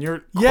Rigby, and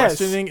you're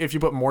questioning if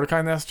you put Mordecai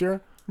in S tier?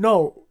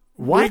 No.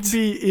 What?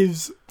 Rigby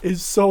is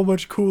so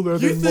much cooler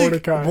than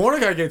Mordecai.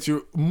 Mordecai gets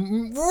you.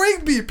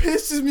 Rigby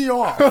pisses me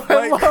off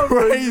like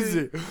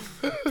crazy.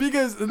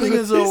 Because the thing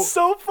is, he's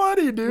so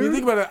funny, dude. You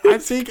think about it. I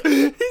think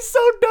he's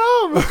so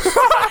dumb.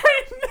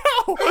 I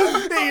know.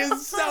 He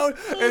is so.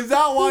 Is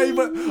that why?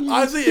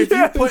 Honestly,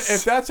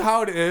 if that's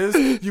how it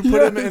is, you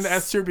put him in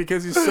S tier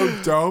because he's so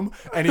dumb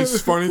and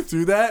he's funny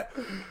through that.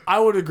 I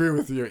would agree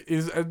with you.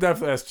 He's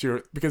definitely S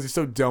tier because he's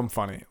so dumb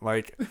funny.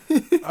 Like,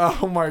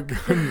 oh my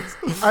goodness.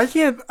 I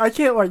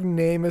can't like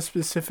name a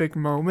specific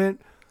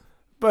moment,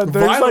 but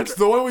there's Violence,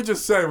 the one we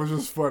just said was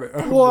just funny.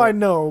 Well, I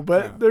know,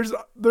 but there's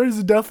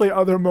definitely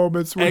other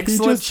moments where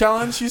Excellent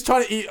challenge. He's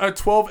trying to eat a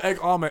 12-egg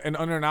omelet in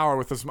under an hour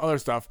with some other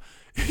stuff.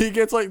 He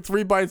gets like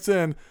 3 bites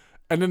in,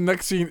 and then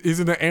next scene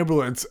he's in an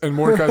ambulance, and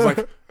Mordecai's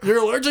like, "You're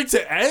allergic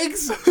to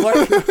eggs?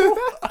 Like,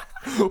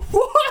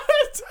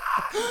 what?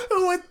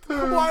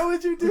 Why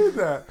would you do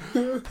that?"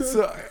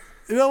 So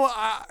you know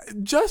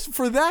what? Just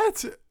for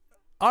that,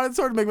 I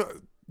started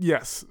making.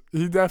 Yes,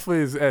 he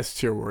definitely is S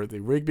tier worthy.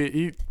 Rigby,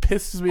 he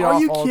pisses me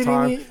off all the time.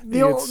 Are you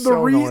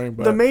kidding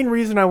me? The main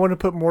reason I want to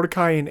put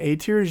Mordecai in A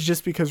tier is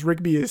just because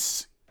Rigby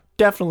is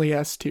definitely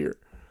S tier.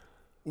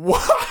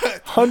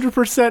 What?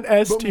 100%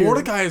 S tier. But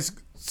Mordecai is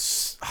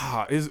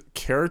his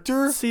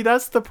character. See,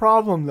 that's the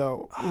problem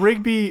though.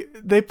 Rigby,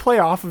 they play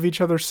off of each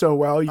other so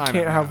well. You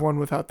can't have one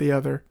without the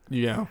other.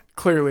 Yeah,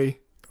 clearly.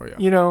 Oh yeah.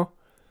 You know,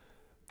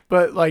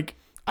 but like.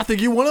 I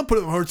think you want to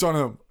put hearts on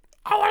him.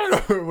 I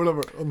want to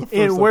whatever. On the first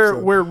and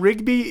where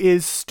Rigby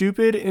is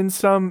stupid in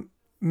some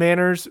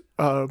manners,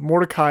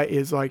 Mordecai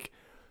is like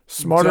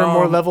smarter, dumb,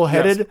 more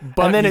level-headed, yes,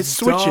 and then it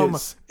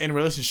switches in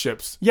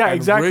relationships. Yeah, and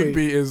exactly.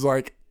 Rigby is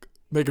like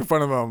making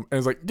fun of him, and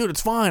it's like, dude,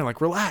 it's fine.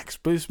 Like, relax,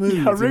 be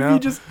smooth. Yeah, Rigby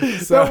just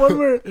that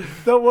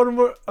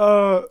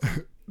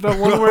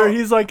one where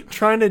he's like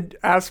trying to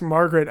ask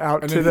Margaret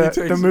out to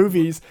the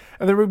movies,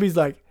 and then Rigby's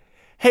like,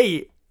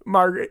 "Hey,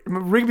 Margaret."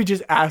 Rigby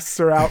just asks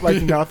her out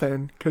like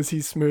nothing because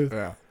he's smooth.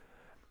 Yeah,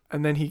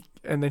 and then he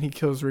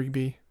kills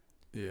Rigby.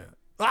 Yeah.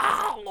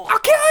 I'll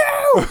kill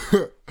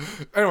you.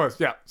 Anyways,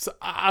 yeah. So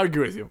I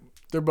agree with you.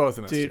 They're both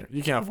in this tier.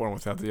 You can't have one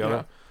without the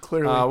other.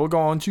 Clearly. We'll go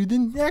on to the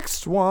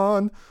next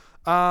one.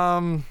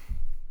 Let's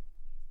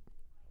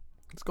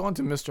go on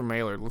to Mr.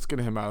 Maillard. Let's get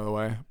him out of the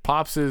way.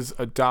 Pops'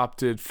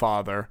 adopted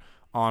father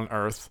on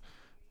Earth.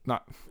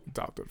 Not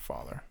adopted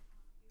father.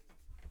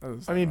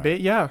 I mean,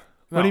 yeah.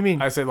 No, what do you mean?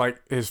 I said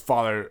like his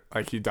father,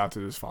 like he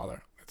adopted his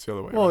father. That's the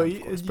other way. Well,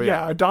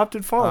 yeah,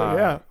 adopted father,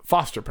 yeah.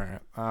 Foster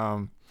parent.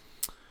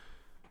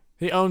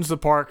 He owns the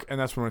park, and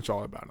that's pretty much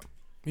all about him.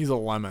 He's a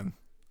lemon.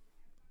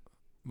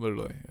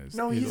 Literally. He's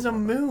a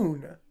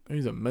moon.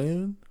 He's a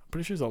moon? I'm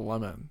pretty sure he's a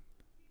lemon.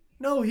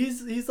 No,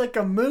 he's like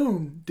a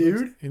moon,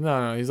 dude.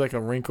 No, he's like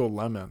a wrinkled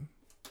lemon.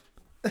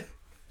 Are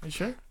you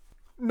sure?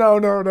 No.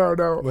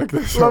 Look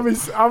this up.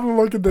 I'm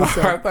looking this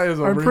up. I thought he was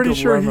a I'm pretty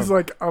sure lemon. He's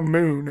like a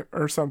moon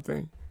or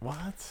something.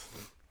 What?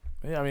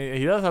 Yeah, I mean,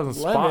 he does have some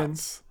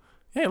spots.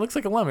 Yeah, he looks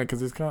like a lemon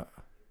because he's got...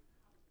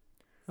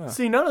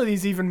 See, none of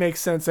these even make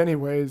sense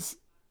anyways.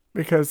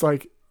 Because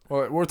like,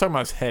 well, we're talking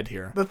about his head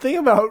here. The thing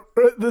about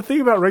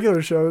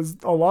regular shows,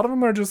 a lot of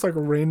them are just like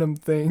random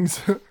things.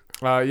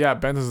 Yeah,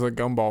 Benson's a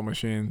gumball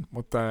machine.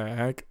 What the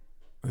heck?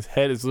 His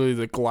head is literally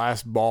the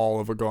glass ball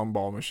of a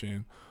gumball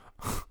machine.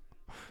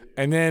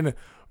 And then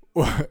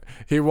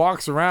he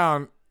walks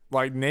around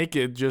like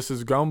naked, just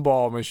his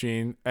gumball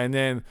machine. And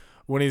then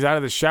when he's out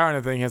of the shower and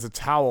everything, he has a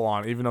towel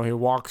on, even though he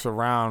walks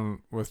around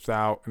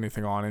without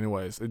anything on.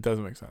 Anyways, it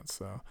doesn't make sense.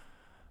 So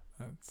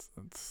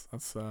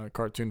that's a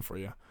cartoon for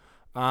you.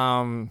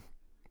 That's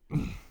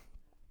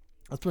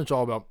pretty much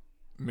all about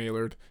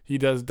Maillard. He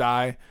does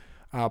die.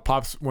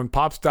 When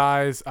Pops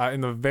dies,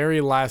 in the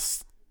very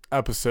last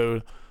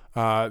episode,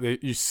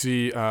 you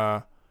see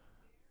them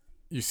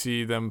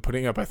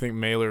putting up, I think,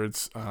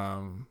 Maillard's,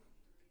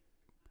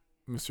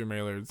 Mr.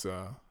 Maillard's,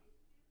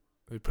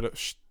 they put a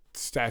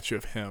statue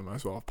of him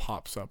as well,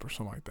 Pops up or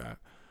something like that,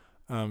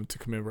 to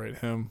commemorate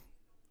him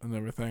and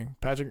everything.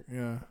 Patrick,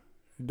 yeah.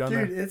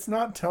 Dude, it's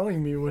not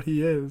telling me what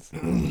he is.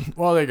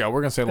 Well, there you go. We're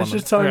going to say lemon. It's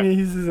just telling me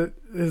he's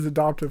his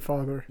adoptive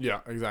father.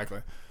 Yeah,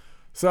 exactly.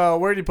 So,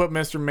 where do you put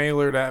Mr.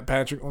 Maillard at,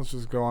 Patrick? Let's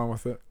just go on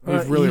with it.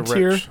 He's really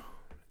rich.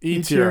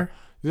 E tier.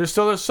 There's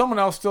someone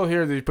else still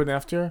here that you put in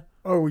F tier?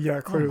 Oh,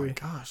 yeah, clearly.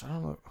 Oh, my gosh. I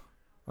don't know.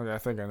 Okay, I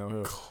think I know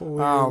who.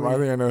 Clearly. I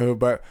think I know who.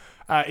 But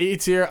E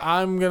tier,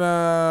 I'm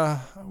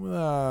gonna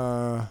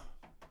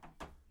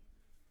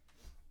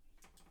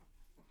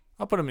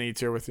I'll put him in E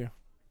tier with you.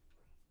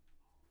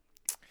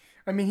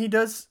 I mean, he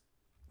does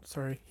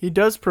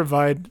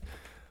provide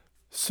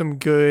some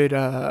good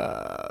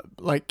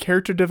like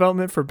character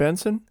development for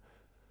Benson.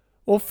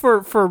 Well,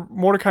 for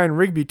Mordecai and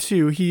Rigby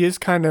too, he is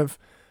kind of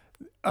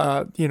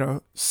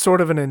sort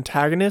of an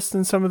antagonist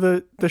in some of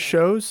the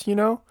shows,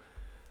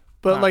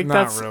 But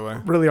that's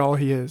really all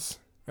he is.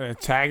 An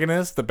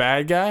antagonist, the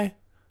bad guy?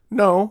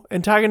 No,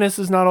 antagonist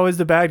is not always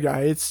the bad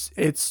guy.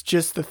 It's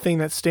just the thing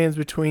that stands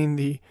between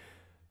the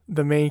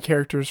main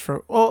characters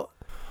from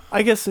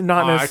I guess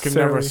not necessarily. I could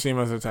never see him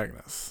as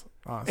antagonist.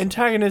 Honestly.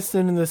 Antagonist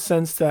in the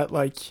sense that,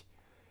 like,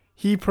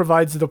 he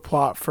provides the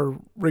plot for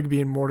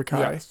Rigby and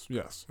Mordecai.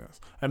 Yes.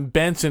 And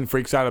Benson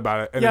freaks out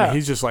about it, and then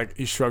he's just like,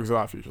 he shrugs it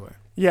off usually.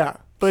 Yeah,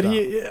 but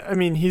he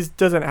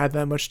doesn't add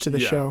that much to the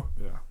show.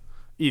 Yeah.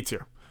 E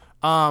tier.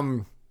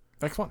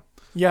 Next one.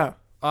 Yeah.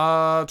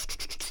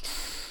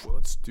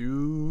 Let's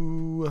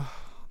do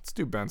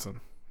Benson.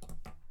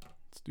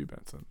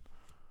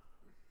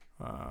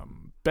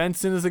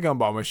 Benson is a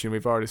gumball machine.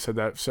 We've already said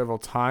that several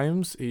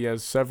times. He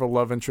has several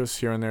love interests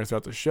here and there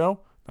throughout the show.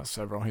 Not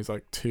several. He's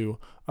like 2.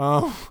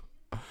 In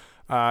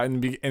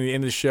the end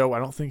of the show, I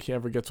don't think he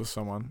ever gets with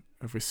someone.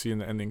 If we see in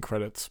the ending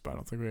credits, but I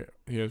don't think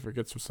he ever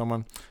gets with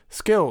someone.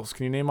 Skills.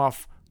 Can you name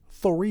off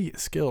 3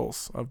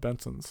 skills of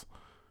Benson's?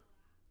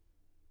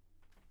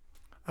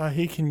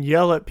 He can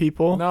yell at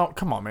people. No,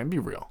 come on, man. Be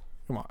real.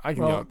 Come on. I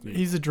can yell at you.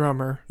 He's a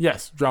drummer.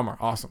 Yes, drummer.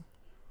 Awesome.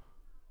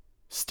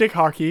 Stick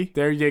hockey.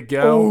 There you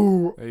go.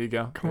 Ooh. There you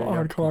go. Come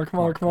on.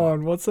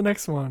 What's the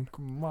next one?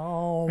 Come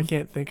on. I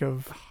can't think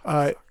of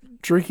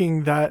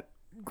drinking that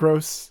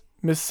gross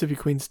Mississippi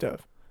Queen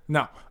stuff.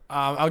 No.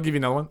 I'll give you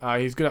another one.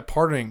 He's good at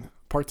partying.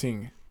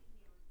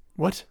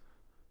 What?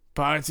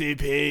 Party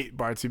Pete.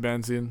 Barty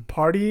Benson.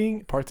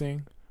 Partying?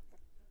 Partying?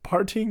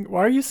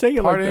 Why are you saying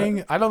it partying?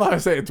 Like that? I don't know how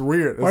to say it. It's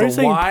weird. Why are you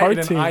saying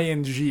partying?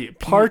 And an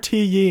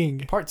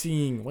ing.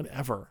 Partying.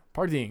 Whatever.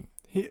 Partying.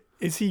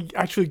 Is he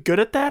actually good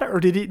at that,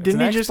 or didn't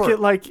he just get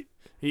like?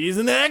 He's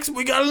an expert.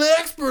 We got an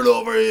expert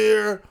over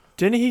here.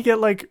 Didn't he get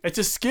like... It's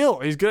a skill.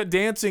 He's good at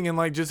dancing and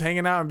like just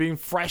hanging out and being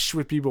fresh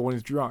with people when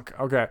he's drunk.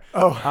 Okay.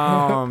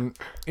 Oh.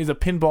 He's a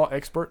pinball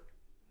expert.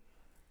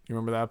 You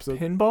remember that episode?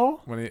 Pinball?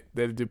 When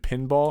they do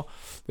pinball.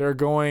 They're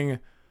going...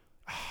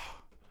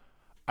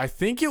 I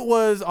think it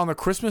was on the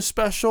Christmas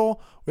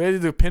special. We had to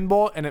do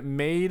pinball and it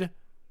made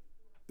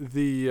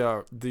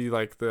the bridge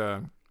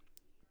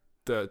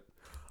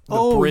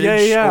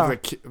over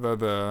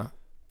the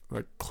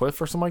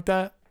cliff or something like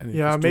that.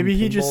 And maybe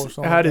he just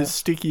had his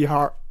stick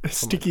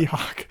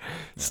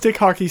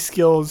hockey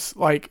skills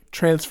like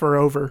transfer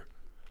over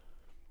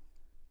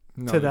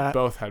to that.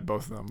 Both had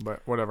both of them,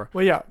 but whatever.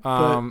 Well, yeah.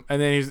 And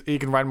then he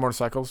can ride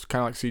motorcycles,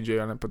 kind of like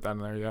CJ. I didn't put that in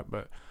there yet,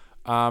 but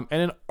and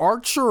then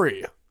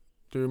archery.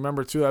 Do you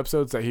remember 2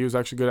 episodes that he was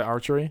actually good at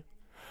archery?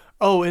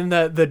 Oh, in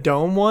the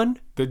dome one?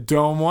 The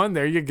dome one.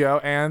 There you go.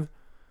 And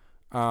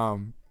I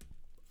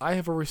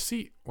have a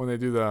receipt when they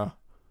do the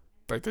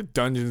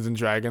Dungeons and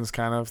Dragons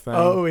kind of thing.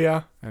 Oh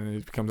yeah. And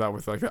he comes out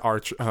with like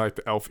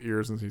the elf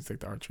ears and he's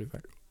like the archery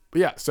thing.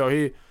 But yeah, so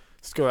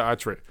let's go to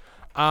archery.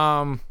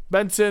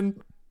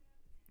 Benson,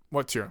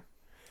 what tier?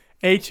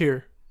 A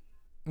tier.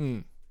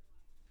 A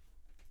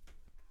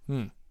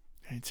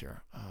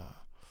tier.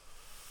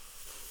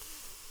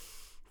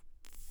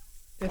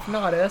 If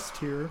not S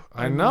tier.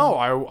 I know.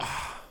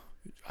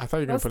 I thought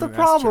you were going to put an S tier. That's the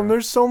problem.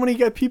 There's so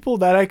many people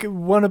that I could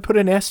want to put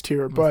in S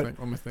tier, but let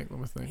me think.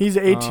 He's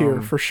A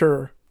tier for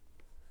sure.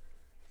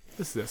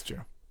 This is S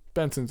tier.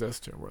 Benson's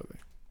S tier worthy.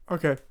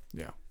 Okay.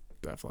 Yeah,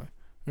 definitely.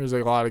 There's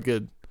a lot of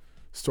good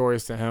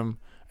stories to him,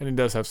 and he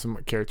does have some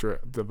character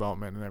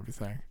development and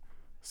everything.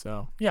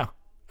 So, yeah.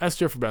 S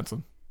tier for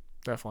Benson.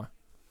 Definitely.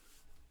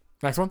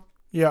 Next one?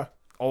 Yeah.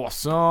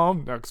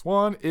 Awesome. Next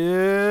one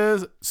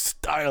is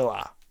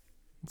Starla.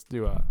 Let's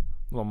do a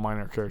little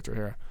minor character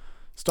here.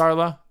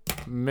 Starla,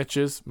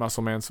 Mitch's,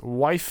 Muscle Man's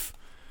wife.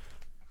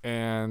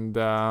 And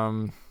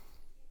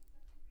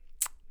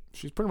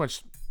she's pretty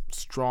much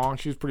strong.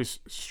 She's pretty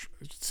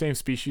same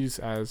species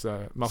as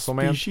Muscle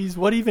Man. Species?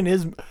 What even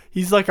is...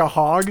 He's like a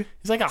hog?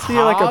 He's like a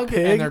hog like a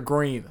pig? And they're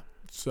green.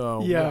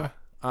 So yeah.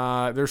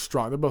 They're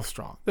strong. They're both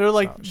strong. They're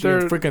like...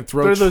 They're freaking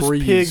throw trees. They're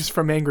those pigs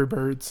from Angry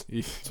Birds.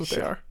 That's what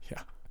they are.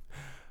 Yeah.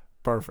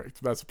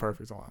 Perfect. That's a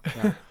perfect one.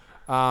 Yeah.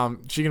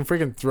 She can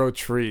freaking throw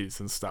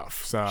trees and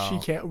stuff. So she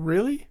can't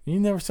really. You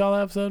never saw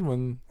that episode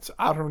when?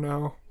 I don't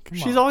know.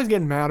 She's always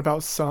getting mad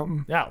about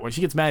something. Yeah, when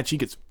she gets mad, she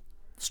gets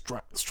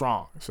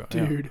strong. So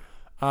dude,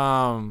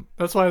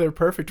 that's why they're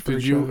perfect for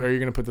each other. Are you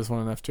gonna put this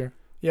one in F tier?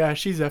 Yeah,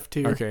 she's F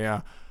tier. Okay,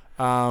 yeah.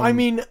 I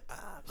mean,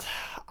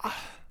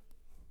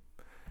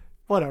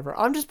 whatever.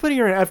 I'm just putting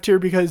her in F tier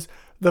because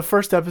the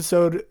first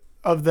episode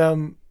of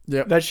them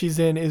that she's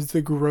in is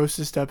the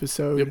grossest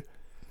episode. Yep.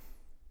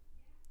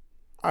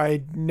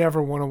 I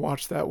never want to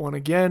watch that one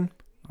again.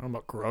 I don't know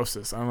about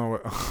grossest. I don't know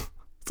what...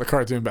 It's a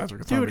cartoon,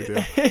 Patrick.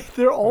 Dude,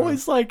 they're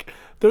always they're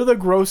the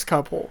gross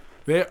couple.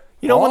 When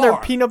they're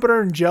peanut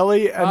butter and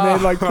jelly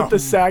and they put the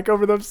sack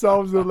over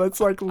themselves and it's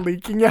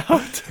leaking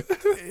out.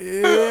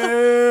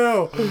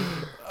 Ew.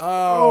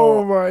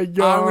 Oh my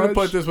god. I'm going to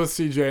put this with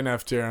CJ in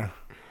F tier.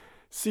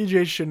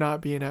 CJ should not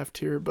be in F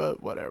tier,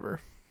 but whatever.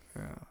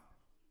 Yeah.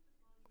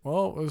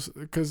 Well, it was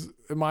because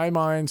in my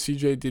mind,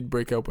 CJ did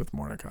break up with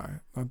Mordecai,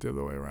 not the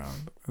other way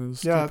around.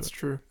 Yeah, that's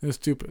true. It was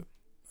stupid.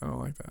 I don't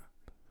like that.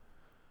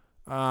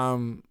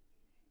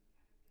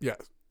 Yeah,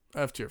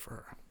 F tier for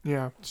her.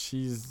 Yeah,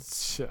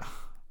 she's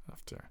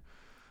F tier.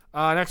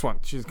 Next one.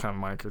 She's kind of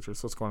my character,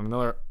 so let's go on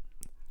another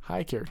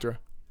high character.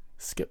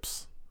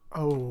 Skips.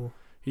 Oh,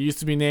 he used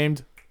to be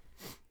named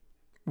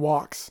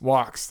Walks.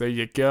 Walks. There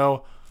you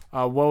go.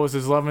 What was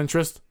his love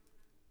interest?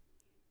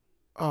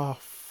 Oh.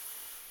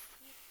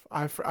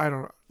 I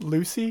don't know.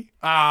 Lucy?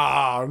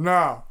 Oh,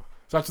 no.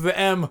 Starts with the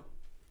M.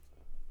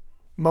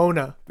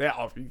 Mona.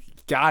 Yeah, you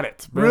got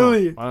it. Bro.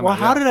 Really? Well,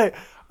 how did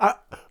I...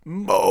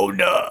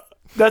 Mona.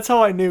 That's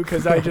how I knew,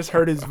 because I just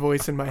heard his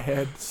voice in my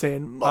head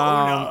saying,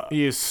 Mona.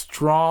 He is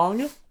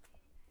strong.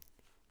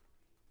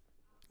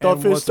 The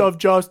fist of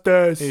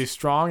justice. He's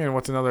strong, and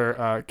what's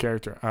another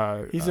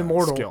character? He's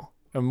immortal. Skill.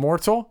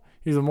 Immortal?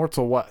 He's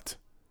immortal what?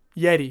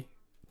 Yeti.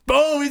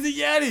 Boom, he's a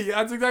Yeti.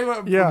 That's exactly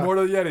what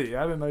immortal Yeti.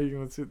 I didn't know you were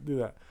going to do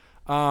that.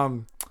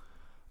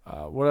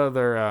 What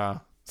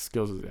other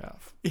skills does he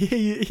have?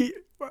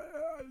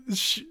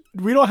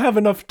 We don't have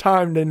enough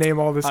time to name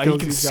all the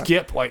skills. He can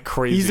skip like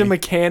crazy. He's a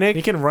mechanic.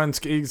 He can run.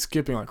 He's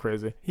skipping like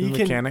crazy. He's a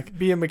mechanic.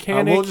 Be a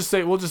mechanic. We'll just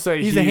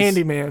say he's a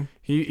handyman.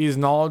 He's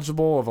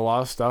knowledgeable of a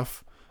lot of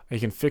stuff. He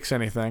can fix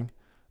anything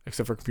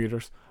except for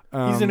computers.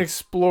 He's an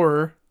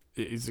explorer.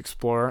 He's an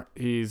explorer.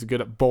 He's good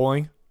at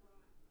bowling.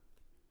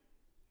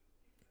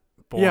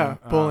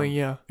 Bowling.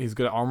 Yeah. He's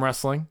good at arm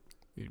wrestling.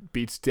 He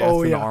beats death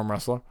in the arm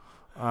wrestler.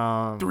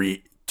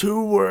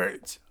 2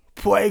 words.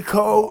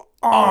 Playco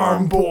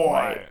Arm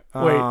Boy.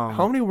 Wait,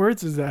 how many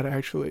words is that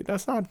actually?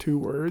 That's not 2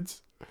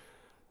 words.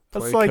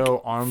 That's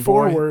Playco Arm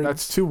 4 Boy. words.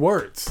 That's 2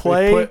 words.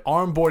 Play, they put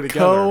Arm Boy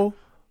together.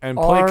 And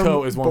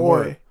Playco is 1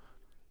 word.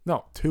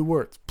 No, 2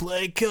 words.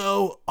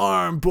 Playco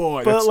Arm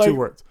Boy. That's 2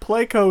 words.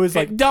 Playco is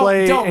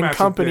play and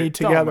company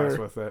together. Don't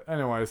mess with it.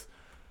 Anyways.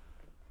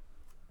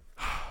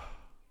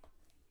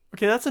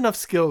 Okay, that's enough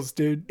skills,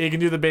 dude. He can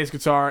do the bass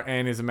guitar,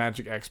 and he's a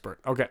magic expert.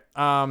 Okay.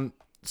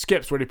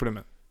 Skips, where do you put him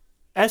in?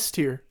 S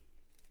tier.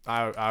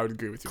 I would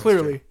agree with you.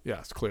 Clearly.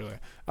 Yes, clearly.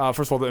 First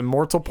of all, the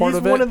immortal part He's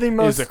of it one of the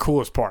most... is the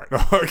coolest part.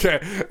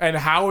 Okay. And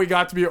how he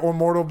got to be an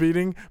immortal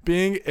being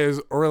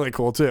is really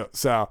cool, too.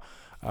 So,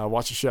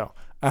 watch the show.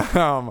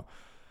 Yeah.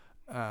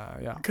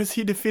 Because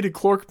he defeated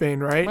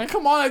Clorkbane, right? Man,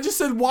 come on. I just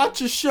said watch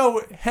the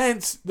show.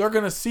 Hence, they're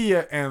going to see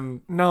it.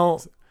 And no,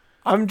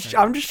 I'm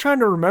just trying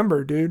to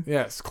remember, dude.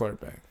 Yes,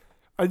 Clorkbane.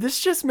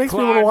 This just makes me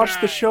want to watch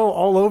the show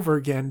all over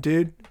again,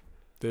 dude.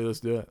 Dude,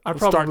 let's do it. I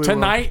probably start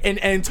tonight and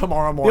end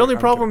tomorrow morning. The only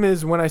problem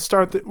is when I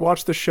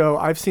watch the show,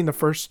 I've seen the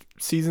first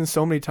season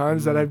so many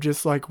times that I've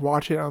just like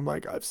watched it. I'm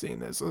like, I've seen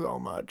this so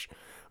much.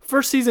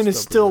 First season is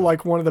still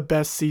like one of the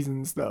best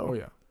seasons, though. Oh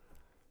yeah.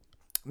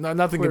 No,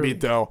 nothing can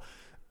beat though.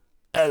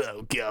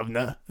 Hello,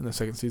 Governor. In the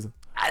second season.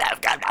 Hello,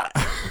 Governor.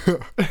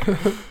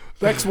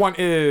 Next one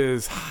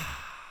is.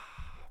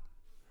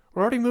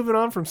 We're already moving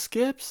on from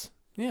Skips.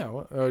 Yeah.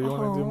 What, you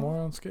want to do more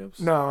on Skips?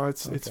 No,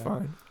 it's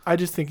fine. I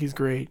just think he's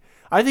great.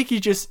 I think he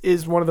just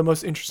is one of the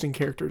most interesting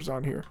characters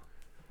on here,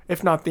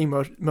 if not the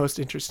most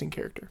interesting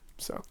character.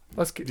 So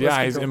let's get.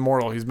 He's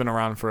immortal. He's been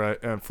around for a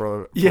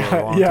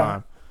long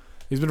time.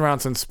 He's been around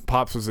since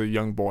Pops was a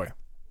young boy.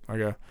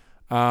 Okay,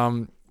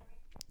 a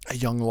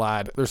young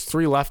lad. There's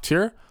 3 left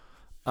here.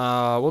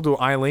 We'll do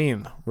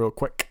Eileen real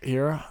quick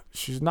here.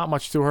 She's not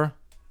much to her.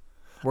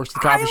 Works at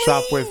the coffee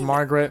shop with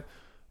Margaret.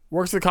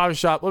 Works at the coffee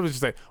shop. Let me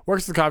just say,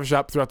 works at the coffee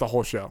shop throughout the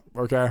whole show.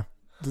 Okay.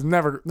 Just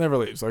never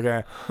leaves,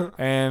 okay?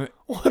 And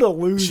what a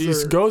loser.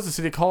 She goes to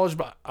City College,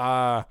 but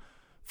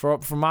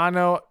from I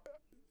know,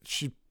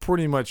 she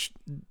pretty much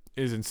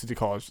is in City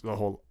College the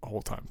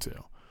whole time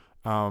too.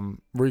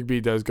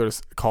 Rigby does go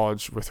to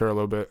college with her a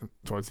little bit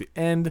towards the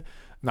end.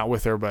 Not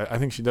with her, but I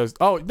think she does.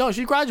 Oh no,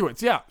 she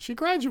graduates. Yeah, she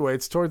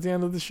graduates towards the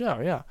end of the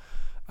show. Yeah,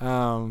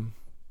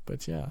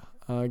 but yeah.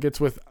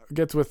 Gets with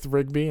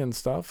Rigby and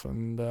stuff,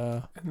 and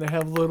they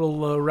have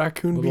little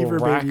raccoon beaver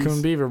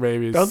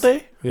babies, don't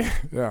they?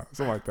 Yeah,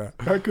 something like that.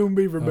 Raccoon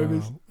beaver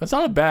babies. That's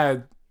not a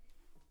bad,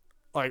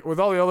 like with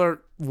all the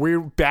other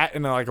weird bat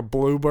and like a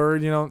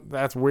bluebird,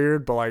 that's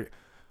weird, but like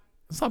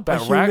it's not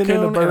bad.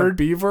 Raccoon and a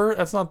beaver,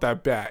 that's not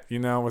that bad,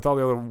 with all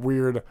the other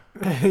weird,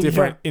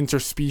 different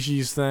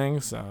interspecies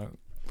things.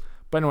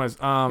 But anyways,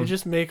 they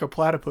just make a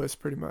platypus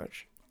pretty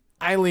much.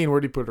 Eileen, where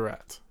do you put her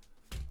at?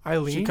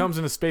 Eileen? She comes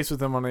into space with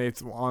them on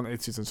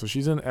 8th season, so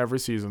she's in every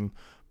season.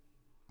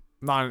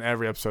 Not in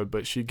every episode,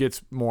 but she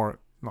gets more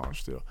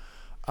knowledge too.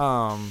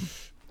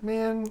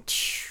 Man,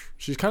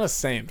 she's kind of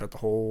same throughout the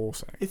whole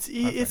thing.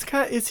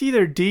 It's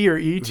either D or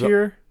E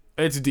tier.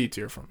 It's D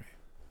tier for me.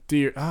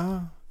 D.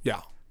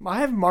 Yeah. I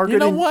have Margaret. You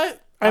know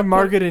what? I have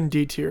Margaret in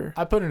D tier.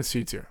 I put her in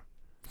C tier.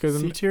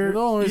 C tier.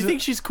 You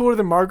think she's cooler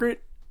than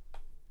Margaret?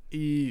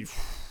 Yeah.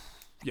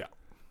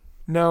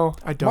 No,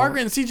 I don't.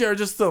 Margaret and CJ are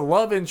just the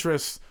love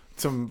interests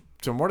to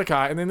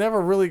Mordecai, and they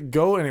never really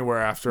go anywhere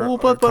after a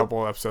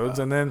couple episodes.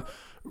 And then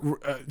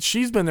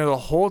she's been there the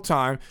whole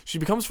time. She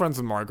becomes friends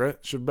with Margaret.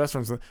 She's best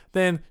friends with.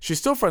 Then she's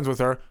still friends with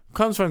her.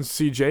 Becomes friends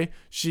with CJ.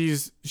 She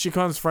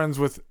becomes friends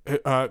with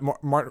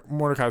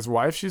Mordecai's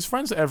wife. She's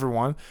friends with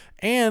everyone,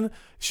 and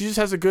she just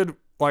has a good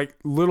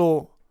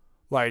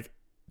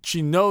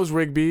she knows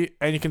Rigby,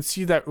 and you can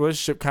see that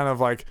relationship kind of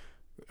like,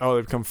 oh,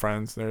 they become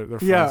friends. They're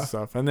friends and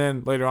stuff. And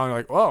then later on, you're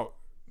like, oh.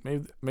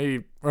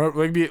 Maybe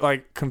Rigby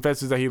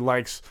confesses that he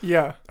likes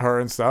her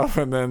and stuff,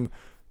 and then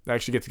they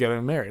actually get together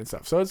and marry and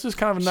stuff. So it's just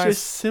kind of a nice,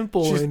 just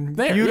simple and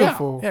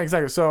beautiful. Yeah,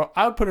 exactly. So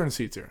I would put her in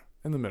C tier,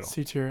 in the middle.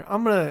 C tier.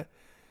 I'm gonna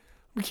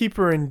keep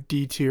her in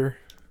D tier.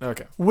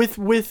 Okay.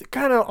 With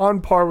kind of on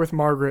par with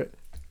Margaret.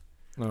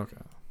 Okay.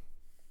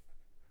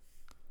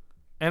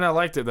 And I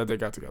liked it that they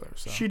got together.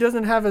 So she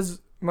doesn't have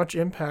as much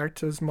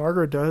impact as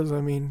Margaret does.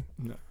 I mean,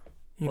 no.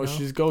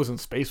 She goes in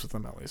space with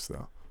them at least,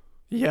 though.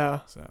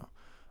 Yeah. So.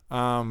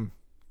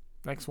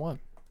 Next one.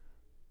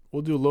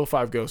 We'll do Low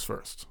 5 Ghosts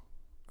first.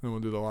 Then we'll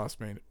do the last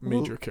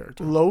major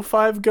character. Low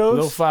 5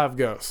 Ghosts? Low 5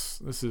 Ghosts.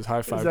 This is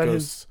High 5 Ghosts.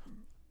 His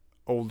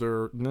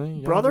older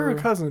brother or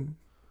cousin?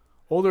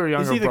 Older or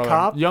younger brother? Is he the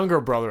cop? Younger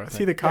brother, I think. Is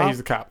he the cop? Yeah, he's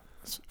the cop.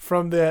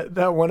 From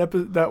that one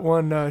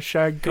episode,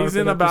 Shag. He's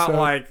in about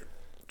I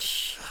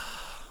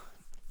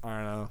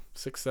don't know,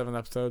 6-7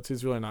 episodes.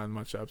 He's really not in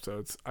much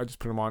episodes. I just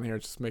put him on here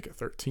just to make it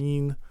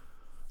 13.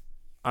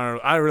 I don't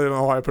know. I really don't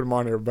know why I put him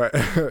on here, but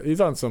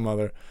he's on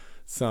because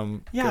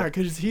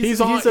he's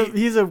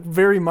a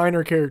very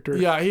minor character.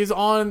 Yeah, he is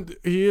on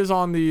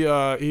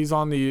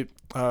the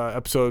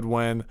episode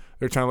when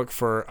they're trying to look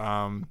for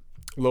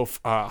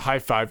High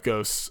 5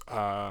 Ghosts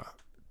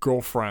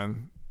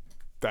girlfriend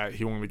that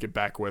he wanted to get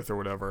back with or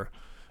whatever,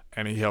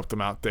 and he helped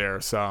them out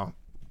there. So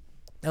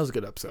that was a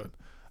good episode.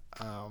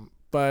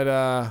 But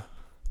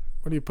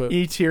what do you put?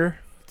 E tier.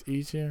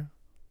 E tier.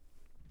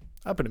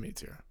 I put him E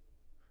tier.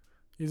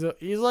 He's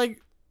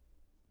like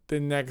the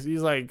next.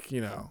 He's like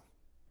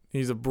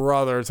he's a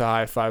brother to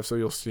High 5, so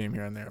you'll see him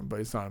here and there, but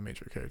he's not a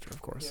major character,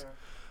 of course.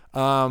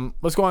 Yeah.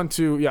 Let's go on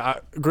to I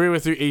agree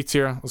with you. E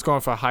tier. Let's go on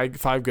for High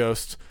 5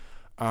 Ghost.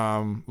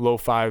 Low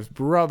 5's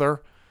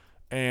brother.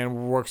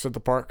 and works at the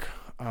park.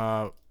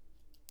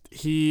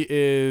 He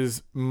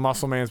is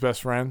Muscle Man's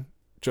best friend,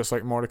 just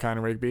like Mordecai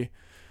and Rigby.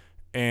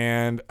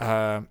 And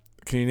can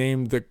you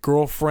name the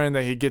girlfriend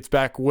that he gets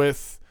back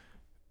with,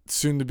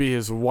 soon to be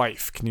his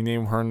wife? Can you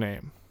name her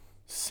name?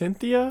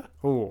 Cynthia?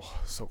 Oh,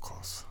 so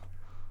close.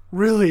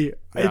 Really?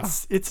 Yeah.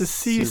 It's a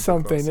C super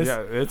something. It's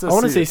a C. I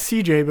want to say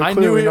CJ, but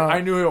clearly not.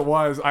 I knew it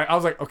was. I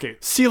was like, okay.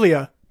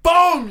 Celia.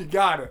 Boom! You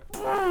got it.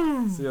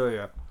 Boom.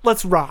 Celia.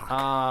 Let's rock.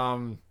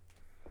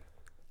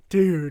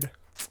 Dude.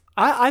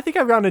 I think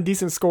I've gotten a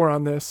decent score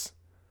on this.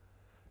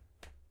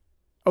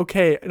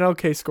 Okay, an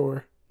okay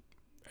score.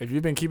 If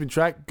you've been keeping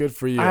track, good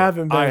for you. I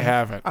haven't been. I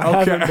haven't.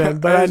 I haven't been,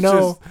 but I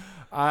know.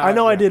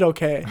 I did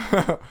okay.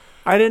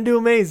 I didn't do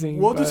amazing.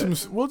 We'll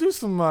do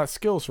some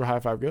skills for High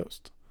Five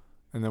Ghost,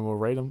 and then we'll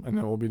rate them, and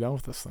then we'll be done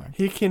with this thing.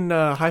 He can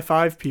high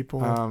five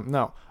people.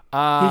 No. He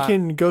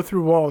can go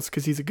through walls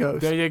because he's a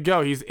ghost. There you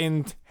go. He's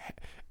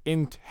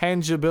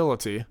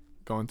intangibility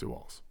going through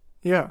walls.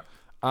 Yeah.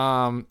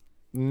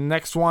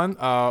 Next one.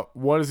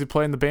 What does he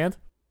play in the band?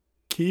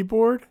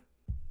 Keyboard.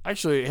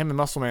 Actually, him and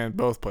Muscle Man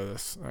both play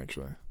this.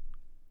 Actually,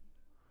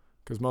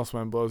 because Muscle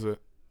Man blows it.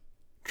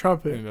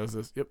 Trumpet. He does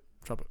this. Yep,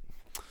 trumpet.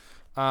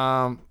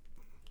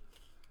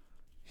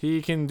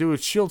 He can do a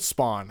shield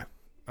spawn.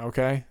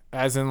 Okay,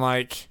 as in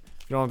like,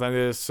 you know what that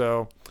is.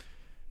 So,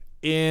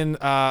 in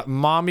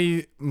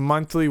Mommy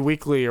Monthly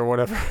Weekly or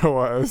whatever it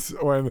was,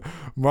 when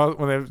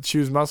they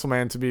choose Muscle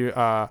Man to be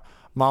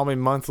Mommy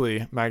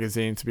Monthly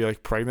magazine to be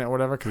like pregnant or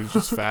whatever because he's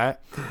just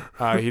fat.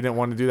 He didn't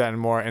want to do that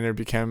anymore, and it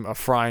became a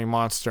frying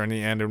monster in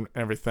the end and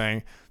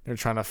everything. They're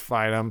trying to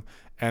fight him,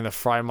 and the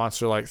frying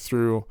monster like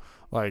threw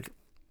like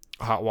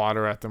hot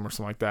water at them or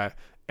something like that.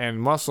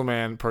 And Muscle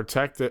Man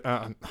protected.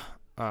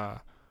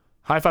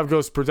 High Five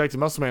Ghost protected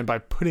Muscle Man by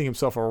putting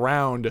himself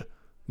around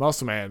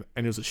Muscle Man,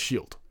 and it was a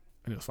shield,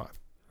 and it was fine.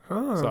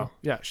 Oh. So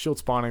yeah, shield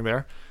spawning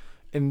there,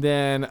 and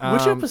then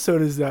which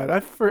episode is that?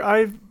 I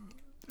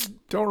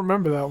don't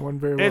remember that one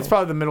very well. It's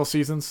probably the middle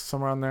seasons,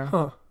 somewhere around there.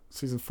 Huh.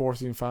 Season 4,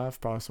 season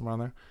 5, probably somewhere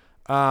around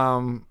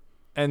there.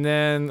 And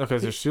then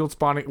so shield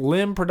spawning,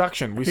 limb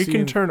production. He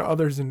can turn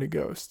others into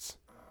ghosts.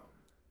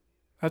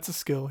 That's a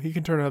skill. He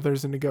can turn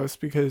others into ghosts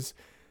because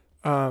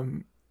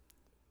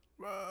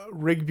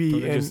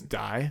Rigby and just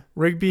die.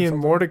 Rigby and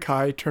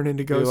Mordecai turn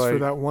into ghosts for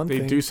that one thing.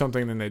 They do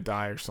something and then they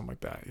die or something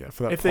like that. Yeah,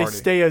 for that if party. they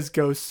stay as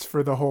ghosts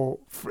for the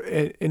whole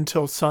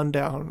until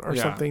sundown or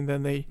something,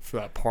 then they for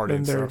that party.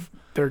 Then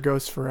they're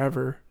ghosts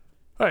forever.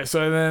 All right,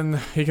 so then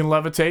he can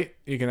levitate.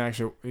 He can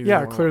actually.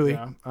 Clearly.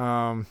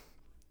 Yeah.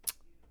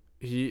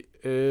 He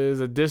is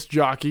a disc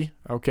jockey.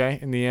 Okay,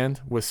 in the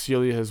end, with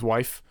Celia, his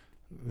wife.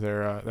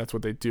 That's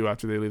what they do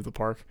after they leave the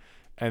park.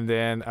 And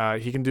then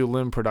he can do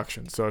limb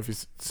production. So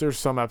there's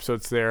some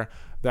episodes there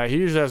that he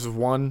usually has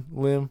one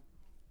limb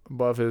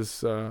above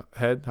his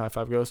head, High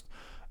Five Ghost.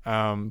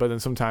 But then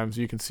sometimes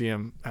you can see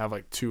him have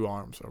like 2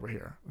 arms over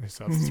here. He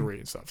still has 3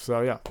 and stuff.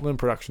 So yeah, limb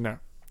production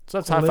there. So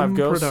that's High Five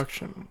Ghost.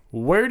 Production.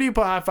 Where do you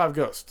put High Five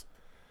Ghost?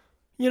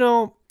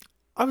 I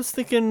was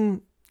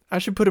thinking I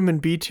should put him in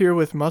B tier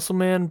with Muscle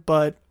Man,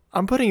 but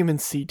I'm putting him in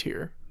C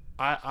tier.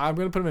 I'm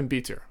going to put him in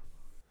B tier.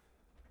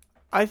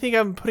 I think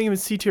I'm putting him in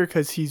C tier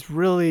because he's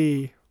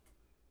really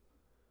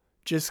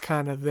just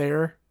kind of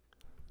there.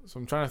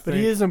 So I'm trying to think. But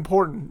he is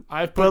important.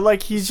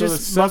 He's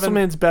just Muscle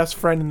Man's best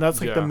friend, and that's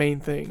the main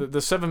thing.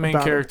 The 7 main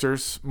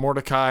characters,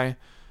 Mordecai,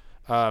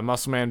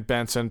 Muscle Man,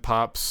 Benson,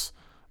 Pops,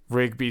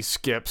 Rigby,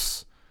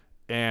 Skips,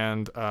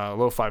 and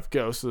Low Five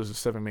Ghosts. Those are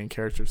 7 main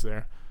characters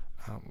there.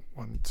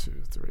 1,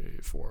 2, 3,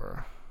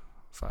 4,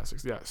 5,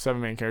 6. Yeah,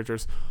 7 main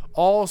characters.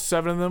 All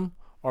 7 of them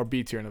are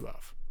B tier and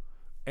above.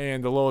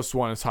 And the lowest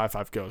one is High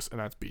Five Ghost, and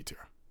that's B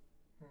tier.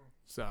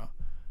 So,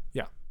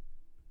 yeah.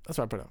 That's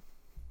what I put up.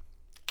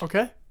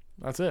 Okay.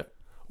 That's it.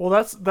 Well,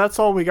 that's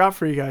all we got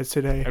for you guys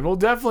today. And we'll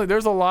definitely,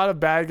 there's a lot of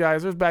bad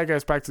guys. There's bad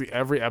guys practically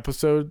every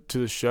episode to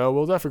the show.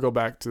 We'll definitely go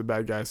back to the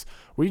bad guys.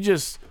 We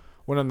just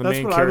went on the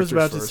main characters That's what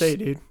I was about first. to say,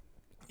 dude.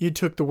 You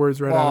took the words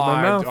right out of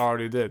my mouth. I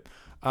already did.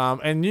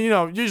 And,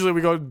 usually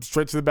we go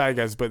straight to the bad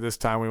guys, but this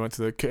time we went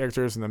to the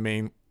characters and the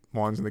main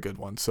ones and the good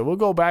ones. So we'll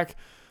go back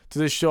to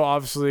this show,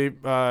 obviously,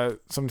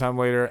 sometime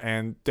later,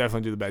 and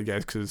definitely do the bad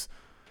guys because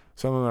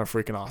some of them are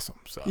freaking awesome.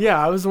 So yeah,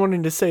 I was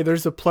wanting to say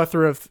there's a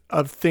plethora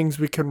of things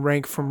we can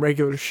rank from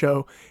regular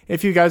show.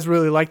 If you guys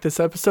really like this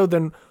episode,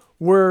 then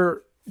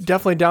we're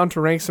definitely down to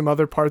rank some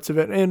other parts of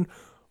it. And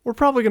we're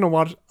probably going to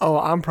watch... Oh,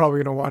 I'm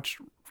probably going to watch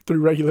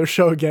through regular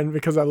show again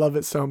because I love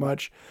it so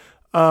much.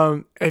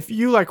 If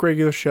you like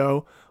regular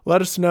show,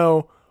 let us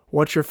know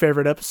what your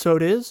favorite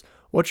episode is,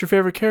 what your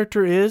favorite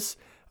character is.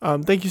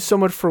 Thank you so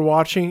much for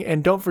watching,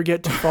 and don't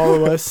forget to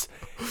follow us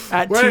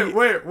at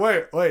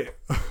Wait.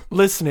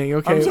 Listening,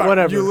 okay,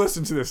 whatever. You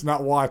listen to this,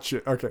 not watch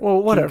it. Okay.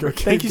 Well, whatever.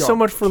 Thank you so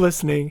much for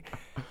listening.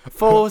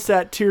 Follow us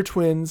at Tier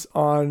Twins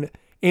on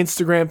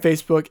Instagram,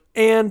 Facebook,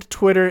 and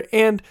Twitter.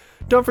 And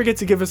don't forget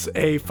to give us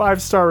a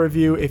 5-star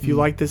review if you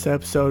like this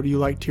episode, you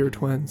like Tier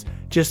Twins,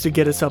 just to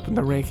get us up in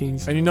the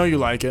rankings. And you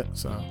like it,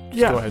 so just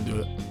go ahead and do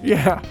it.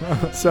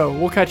 Yeah. So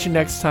we'll catch you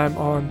next time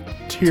on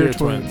Tier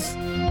Twins.